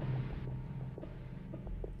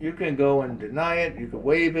 You can go and deny it, you can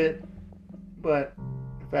waive it, but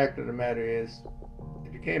the fact of the matter is,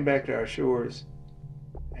 if you came back to our shores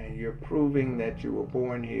and you're proving that you were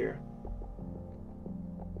born here,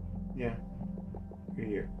 yeah, you're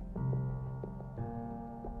here.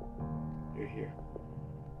 You're here.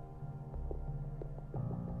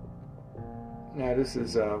 Now, this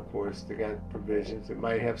is, of course, they got provisions. It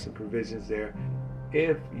might have some provisions there.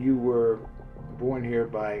 If you were born here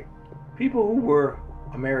by people who were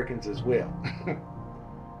Americans as well,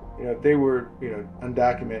 if they were,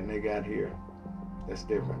 undocumented and they got here, that's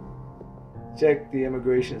different. Check the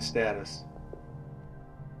immigration status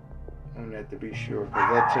on that to be sure,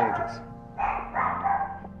 because that changes.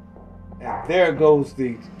 And there goes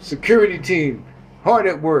the security team, hard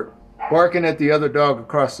at work, barking at the other dog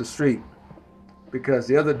across the street because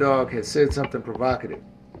the other dog has said something provocative,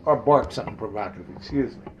 or barked something provocative,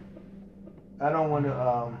 excuse me. I don't want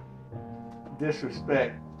to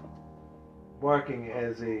disrespect barking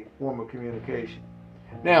as a form of communication.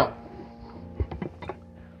 Now,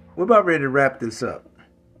 we're about ready to wrap this up.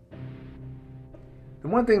 The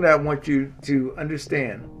one thing that I want you to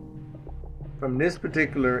understand from this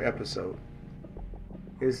particular episode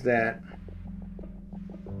is that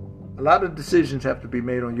a lot of decisions have to be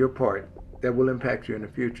made on your part that will impact you in the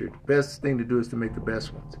future. The best thing to do is to make the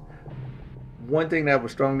best ones. One thing that I would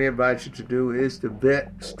strongly advise you to do is to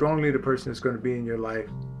vet strongly the person that's going to be in your life,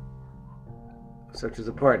 such as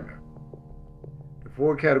a partner. The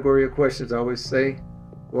 4 category of questions I always say: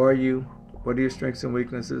 who are you? What are your strengths and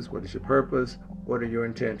weaknesses? What is your purpose? What are your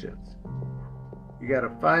intentions? You got to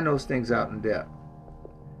find those things out in depth.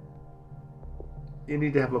 You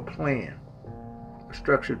need to have a plan, a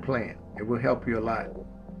structured plan. It will help you a lot.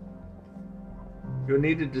 You'll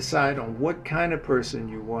need to decide on what kind of person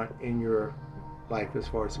you want in your life as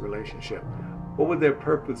far as a relationship. What would their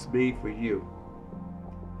purpose be for you?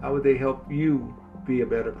 How would they help you be a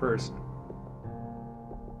better person?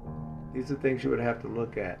 These are things you would have to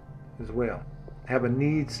look at as well. Have a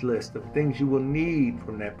needs list of things you will need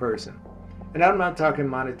from that person. And I'm not talking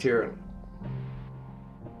monetarily.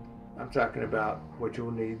 I'm talking about what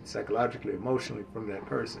you'll need psychologically, emotionally from that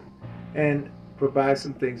person. And provide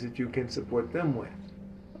some things that you can support them with.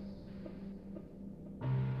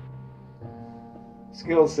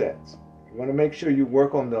 Skill sets. You want to make sure you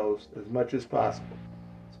work on those as much as possible,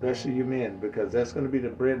 especially you men, because that's going to be the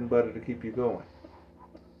bread and butter to keep you going.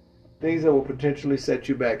 Things that will potentially set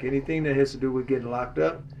you back. Anything that has to do with getting locked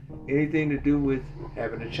up, anything to do with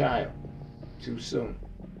having a child too soon.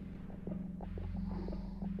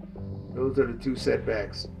 Those are the two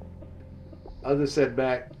setbacks. Other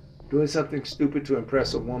setback, doing something stupid to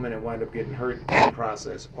impress a woman and wind up getting hurt in the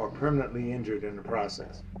process or permanently injured in the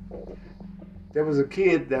process. There was a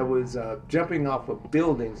kid that was jumping off of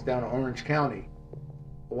buildings down in Orange County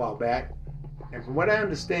a while back. And from what I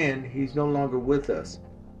understand, he's no longer with us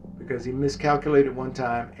because he miscalculated one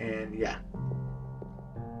time and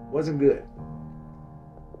wasn't good.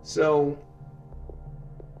 So,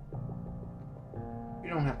 you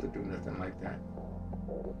don't have to do nothing like that.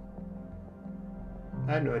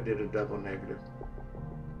 I know I did a double negative.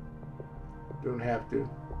 Don't have to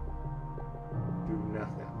do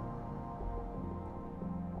nothing.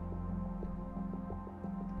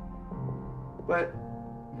 But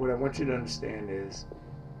what I want you to understand is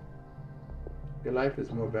your life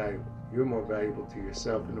is more valuable. You're more valuable to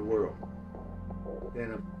yourself and the world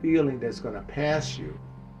than a feeling that's going to pass you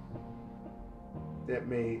that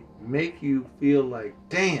may make you feel like,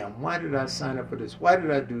 damn, why did I sign up for this? Why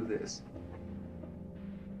did I do this?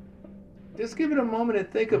 Just give it a moment and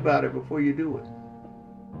think about it before you do it.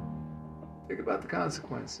 Think about the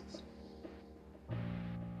consequences.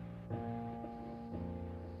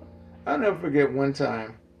 I'll never forget one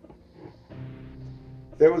time,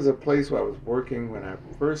 there was a place where I was working when I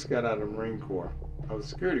first got out of the Marine Corps. I was a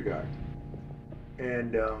security guard.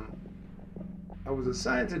 And I was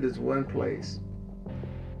assigned to this one place.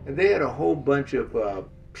 And they had a whole bunch of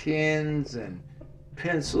pens and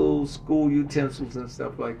pencils, school utensils and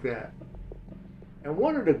stuff like that. And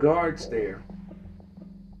one of the guards there,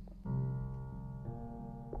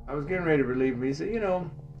 I was getting ready to relieve me. He said,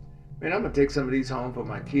 man, I'm going to take some of these home for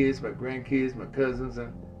my kids, my grandkids, my cousins.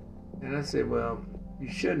 And I said, well,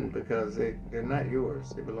 you shouldn't because they're not yours.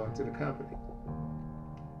 They belong to the company.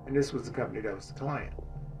 And this was the company that was the client.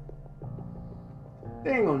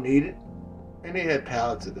 They ain't going to need it. And they had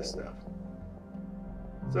pallets of this stuff.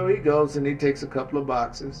 So he goes and he takes a couple of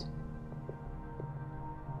boxes.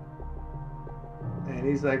 And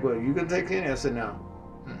he's like, well, you going to take any? I said, no.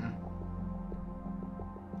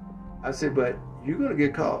 I said, but you're going to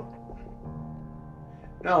get caught.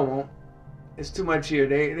 No, I won't. It's too much here.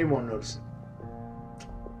 They won't notice it.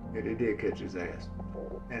 Yeah, they did catch his ass.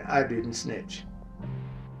 And I didn't snitch.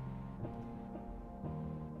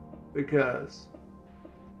 Because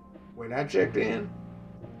when I checked in,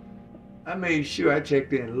 I made sure I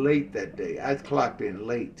checked in late that day. I clocked in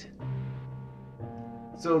late.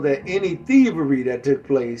 So that any thievery that took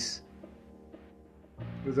place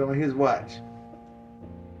was on his watch.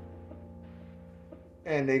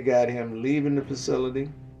 And they got him leaving the facility.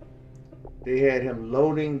 They had him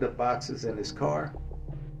loading the boxes in his car.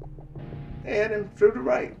 They had him through the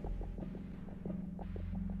right.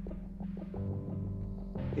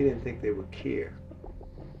 He didn't think they would care.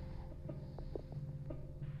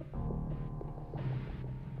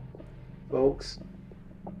 Folks,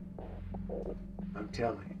 I'm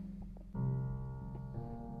telling you,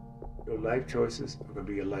 your life choices are going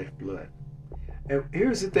to be your lifeblood. And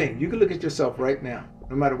here's the thing, you can look at yourself right now,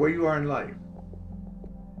 no matter where you are in life.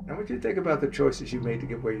 I want you to think about the choices you made to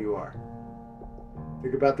get where you are.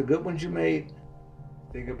 Think about the good ones you made.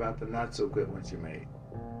 Think about the not so good ones you made.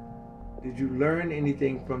 Did you learn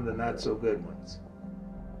anything from the not so good ones?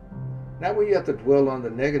 Not where you have to dwell on the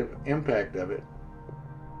negative impact of it,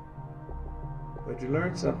 but you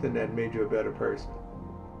learned something that made you a better person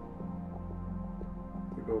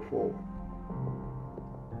to go forward.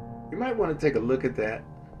 You might want to take a look at that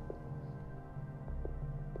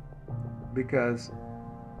because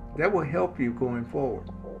that will help you going forward.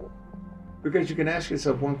 Because you can ask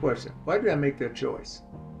yourself one question: why did I make that choice?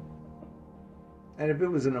 And if it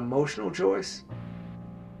was an emotional choice,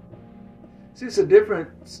 see, it's a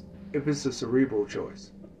difference if it's a cerebral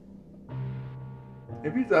choice.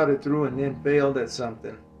 If you thought it through and then failed at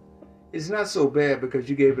something, it's not so bad because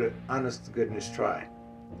you gave it an honest to goodness try.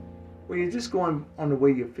 When you're just going on the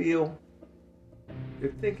way you feel,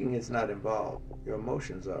 your thinking is not involved. Your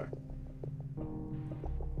emotions are.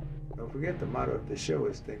 Don't forget the motto of the show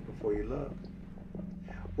is think before you love.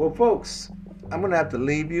 Well, folks, I'm going to have to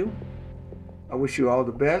leave you. I wish you all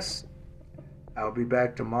the best. I'll be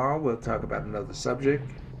back tomorrow. We'll talk about another subject.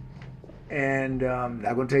 And I'm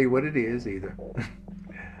not going to tell you what it is either.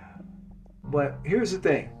 But here's the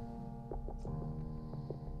thing.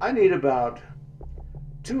 I need about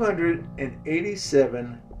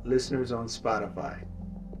 287 listeners on Spotify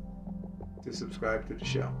to subscribe to the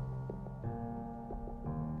show.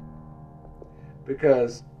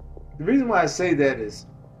 Because the reason why I say that is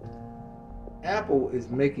Apple is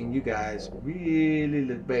making you guys really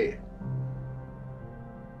look bad.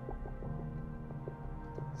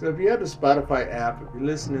 So if you have the Spotify app, if you're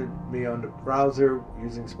listening to me on the browser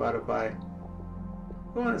using Spotify,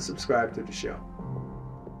 go on and subscribe to the show.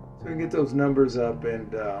 So you can get those numbers up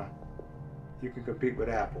and you can compete with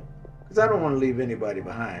Apple. Because I don't want to leave anybody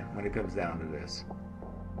behind when it comes down to this.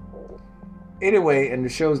 Anyway, and the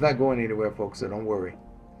show's not going anywhere, folks, so don't worry.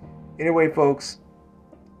 Anyway, folks,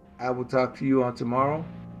 I will talk to you on tomorrow.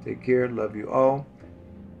 Take care. Love you all.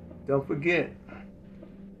 Don't forget,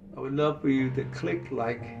 I would love for you to click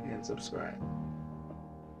like and subscribe.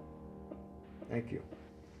 Thank you.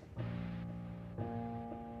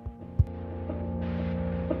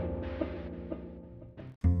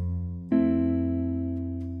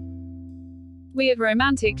 We at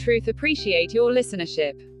Romantic Truth appreciate your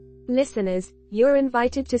listenership. Listeners, you're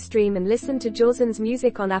invited to stream and listen to Jawson's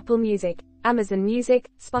music on Apple Music, Amazon Music,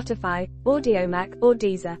 Spotify, Audiomack, or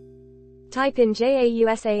Deezer. Type in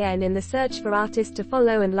JAUSAN in the search for artist to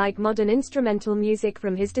follow and like modern instrumental music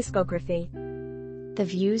from his discography. The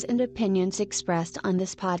views and opinions expressed on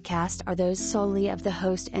this podcast are those solely of the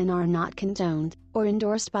host and are not condoned or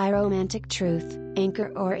endorsed by Romantic Truth,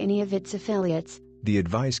 Anchor, or any of its affiliates. The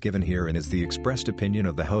advice given herein is the expressed opinion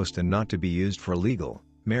of the host and not to be used for legal,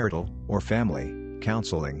 marital, or family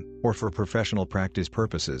counseling, or for professional practice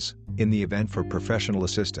purposes. In the event for professional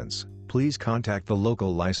assistance, please contact the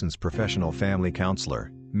local licensed professional family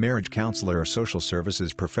counselor, marriage counselor, or social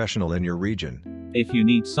services professional in your region. If you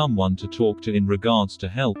need someone to talk to in regards to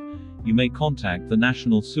help, you may contact the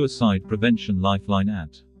National Suicide Prevention Lifeline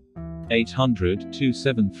at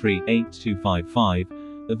 800-273-8255,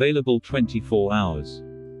 available 24 hours.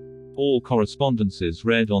 All correspondences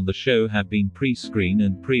read on the show have been pre-screened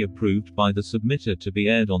and pre-approved by the submitter to be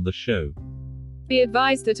aired on the show. Be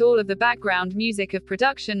advised that all of the background music of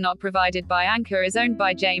production not provided by Anchor is owned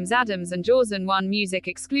by James Adams and Jawson One Music,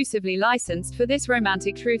 exclusively licensed for this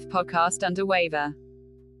Romantic Truth podcast under waiver.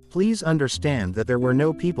 Please understand that there were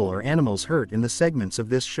no people or animals hurt in the segments of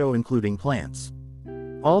this show, including plants.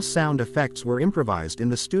 All sound effects were improvised in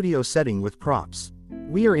the studio setting with props.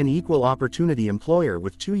 We are an equal opportunity employer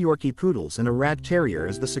with 2 Yorkie poodles and a rat terrier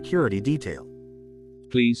as the security detail.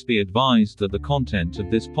 Please be advised that the content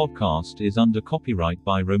of this podcast is under copyright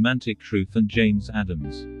by Romantic Truth and James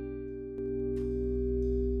Adams.